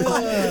my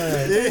god!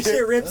 That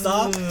shit rips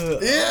off.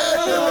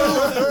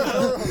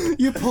 Yeah.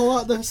 you pull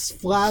out the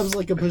flabs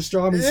like a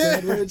pastrami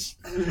sandwich.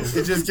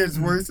 It just gets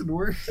worse and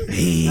worse.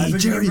 Hey,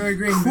 Jerry,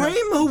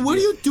 Kramer, what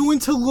are you doing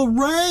to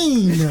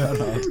Lorraine?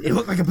 It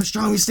looked like a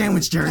pastrami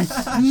sandwich, Jerry.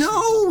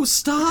 No,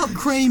 stop,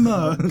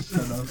 Kramer.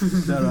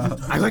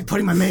 I like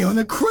putting my mayo on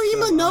the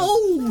Kramer. No.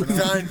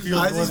 Seinfeld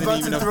Isaac's wasn't about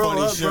even to a throw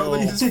funny up, bro.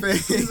 Look at show.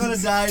 his face. gonna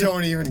die.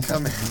 Don't even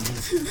come in.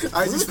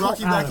 Isaac's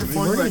rocking back and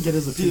forth. We're gonna Like, get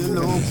his opinion.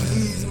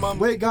 please, mom.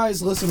 Wait,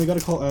 guys, listen. We gotta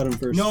call Adam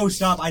first. No,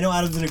 stop. I know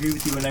Adam doesn't agree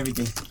with you on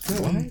everything.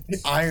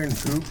 Iron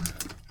poop.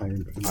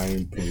 Iron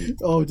Poop.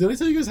 Oh, did I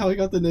tell you guys how he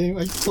got the name?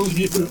 I told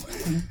you.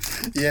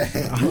 Yeah.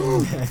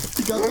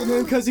 He got the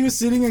name because he was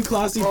sitting in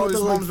class. He Oh, put his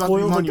the like mom's about to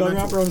be foil the gun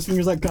monumental. wrapper on his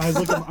fingers. Like, guys,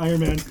 look, I'm Iron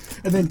Man.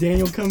 And then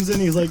Daniel comes in.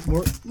 He's like,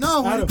 more.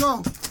 No, where'd it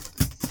Adam. go?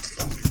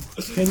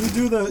 Can you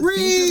do the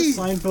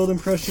Seinfeld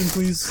impression,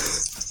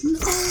 please?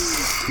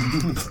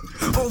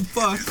 Oh,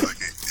 fuck.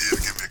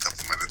 Give me a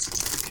couple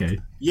minutes. Okay.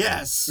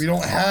 Yes. We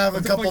don't have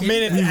a couple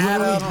minutes. We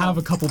Adam. literally have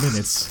a couple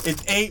minutes.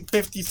 It's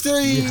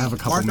 8:53. We have a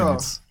couple Marco,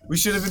 minutes. we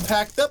should have been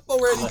packed up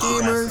already,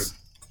 gamers.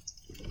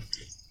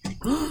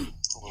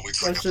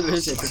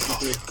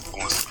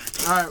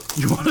 Alright.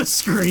 You want to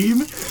scream?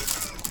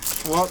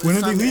 Well, When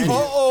are they leaving?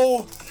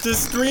 Uh-oh, the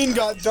screen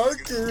got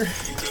darker.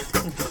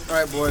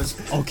 Alright, boys.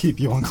 I'll keep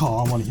you on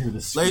call. I want to hear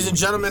this. Ladies and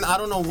gentlemen, I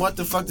don't know what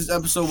the fuck this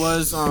episode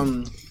was.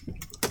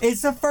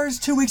 It's the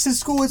first 2 weeks of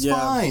school. It's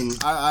fine.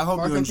 I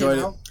hope you enjoyed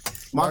it.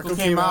 Marco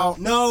came out.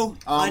 No,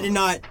 I did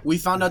not. We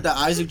found out that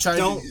Isaac tried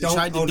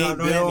to date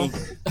Bill.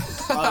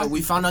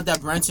 We found out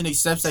that Branson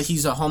accepts that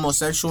he's a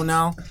homosexual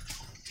now.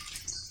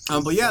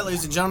 But yeah,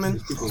 ladies and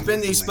gentlemen, it's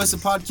been the Explicit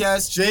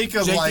Podcast.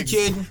 Jacob Jake likes the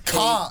Kid.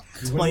 cock.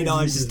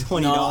 $20 is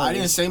 $20. No, I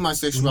didn't say my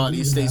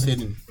sexuality. It stays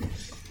hidden.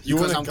 You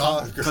Because want I'm a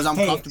goth? because I'm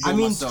Hey, comfortable I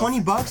mean, with myself.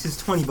 $20 is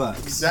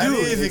 $20. That Dude,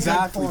 is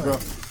exactly, bro.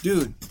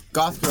 Dude,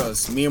 goth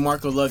girls. Me and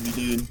Marco love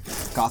you, dude.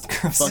 Goth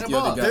girls. Fuck the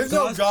other guys. There's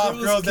no goth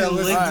girls that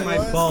listen to my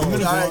us. balls.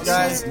 Alright,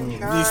 guys.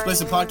 The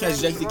Explicit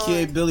Podcast, Jake the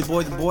Kid, Billy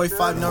Boy the Boy,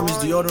 5 numbers,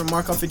 Deodorant,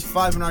 Marco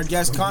 55, and our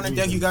guest Connor.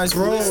 Thank you guys for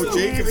Bro, listening.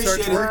 Jacob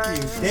starts Appreciate it.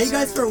 working. Thank you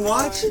guys for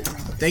watching.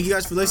 Thank you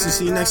guys for listening.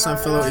 See you next time,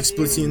 fellow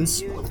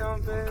Explicians.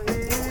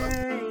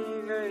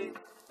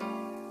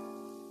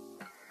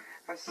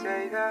 I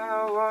say that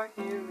I want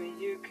you,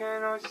 but you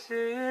cannot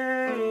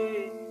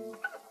see.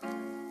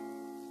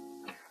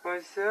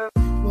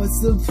 What's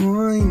the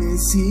point?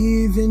 Is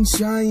he even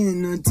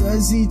trying? Or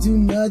does he do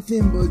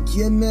nothing but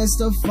get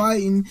messed up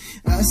fighting?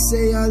 I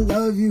say I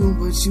love you,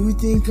 but you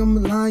think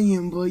I'm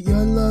lying. But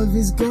your love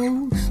is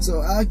gold, so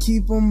I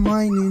keep on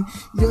mining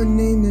your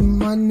name in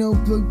my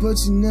notebook, but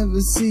you never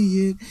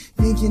see it.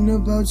 Thinking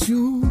about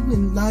you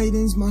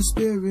enlightens my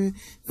spirit.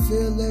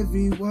 Feel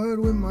every word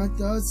with my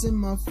thoughts and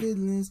my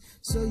feelings,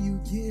 so you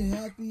get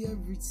happy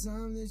every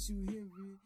time that you hear it.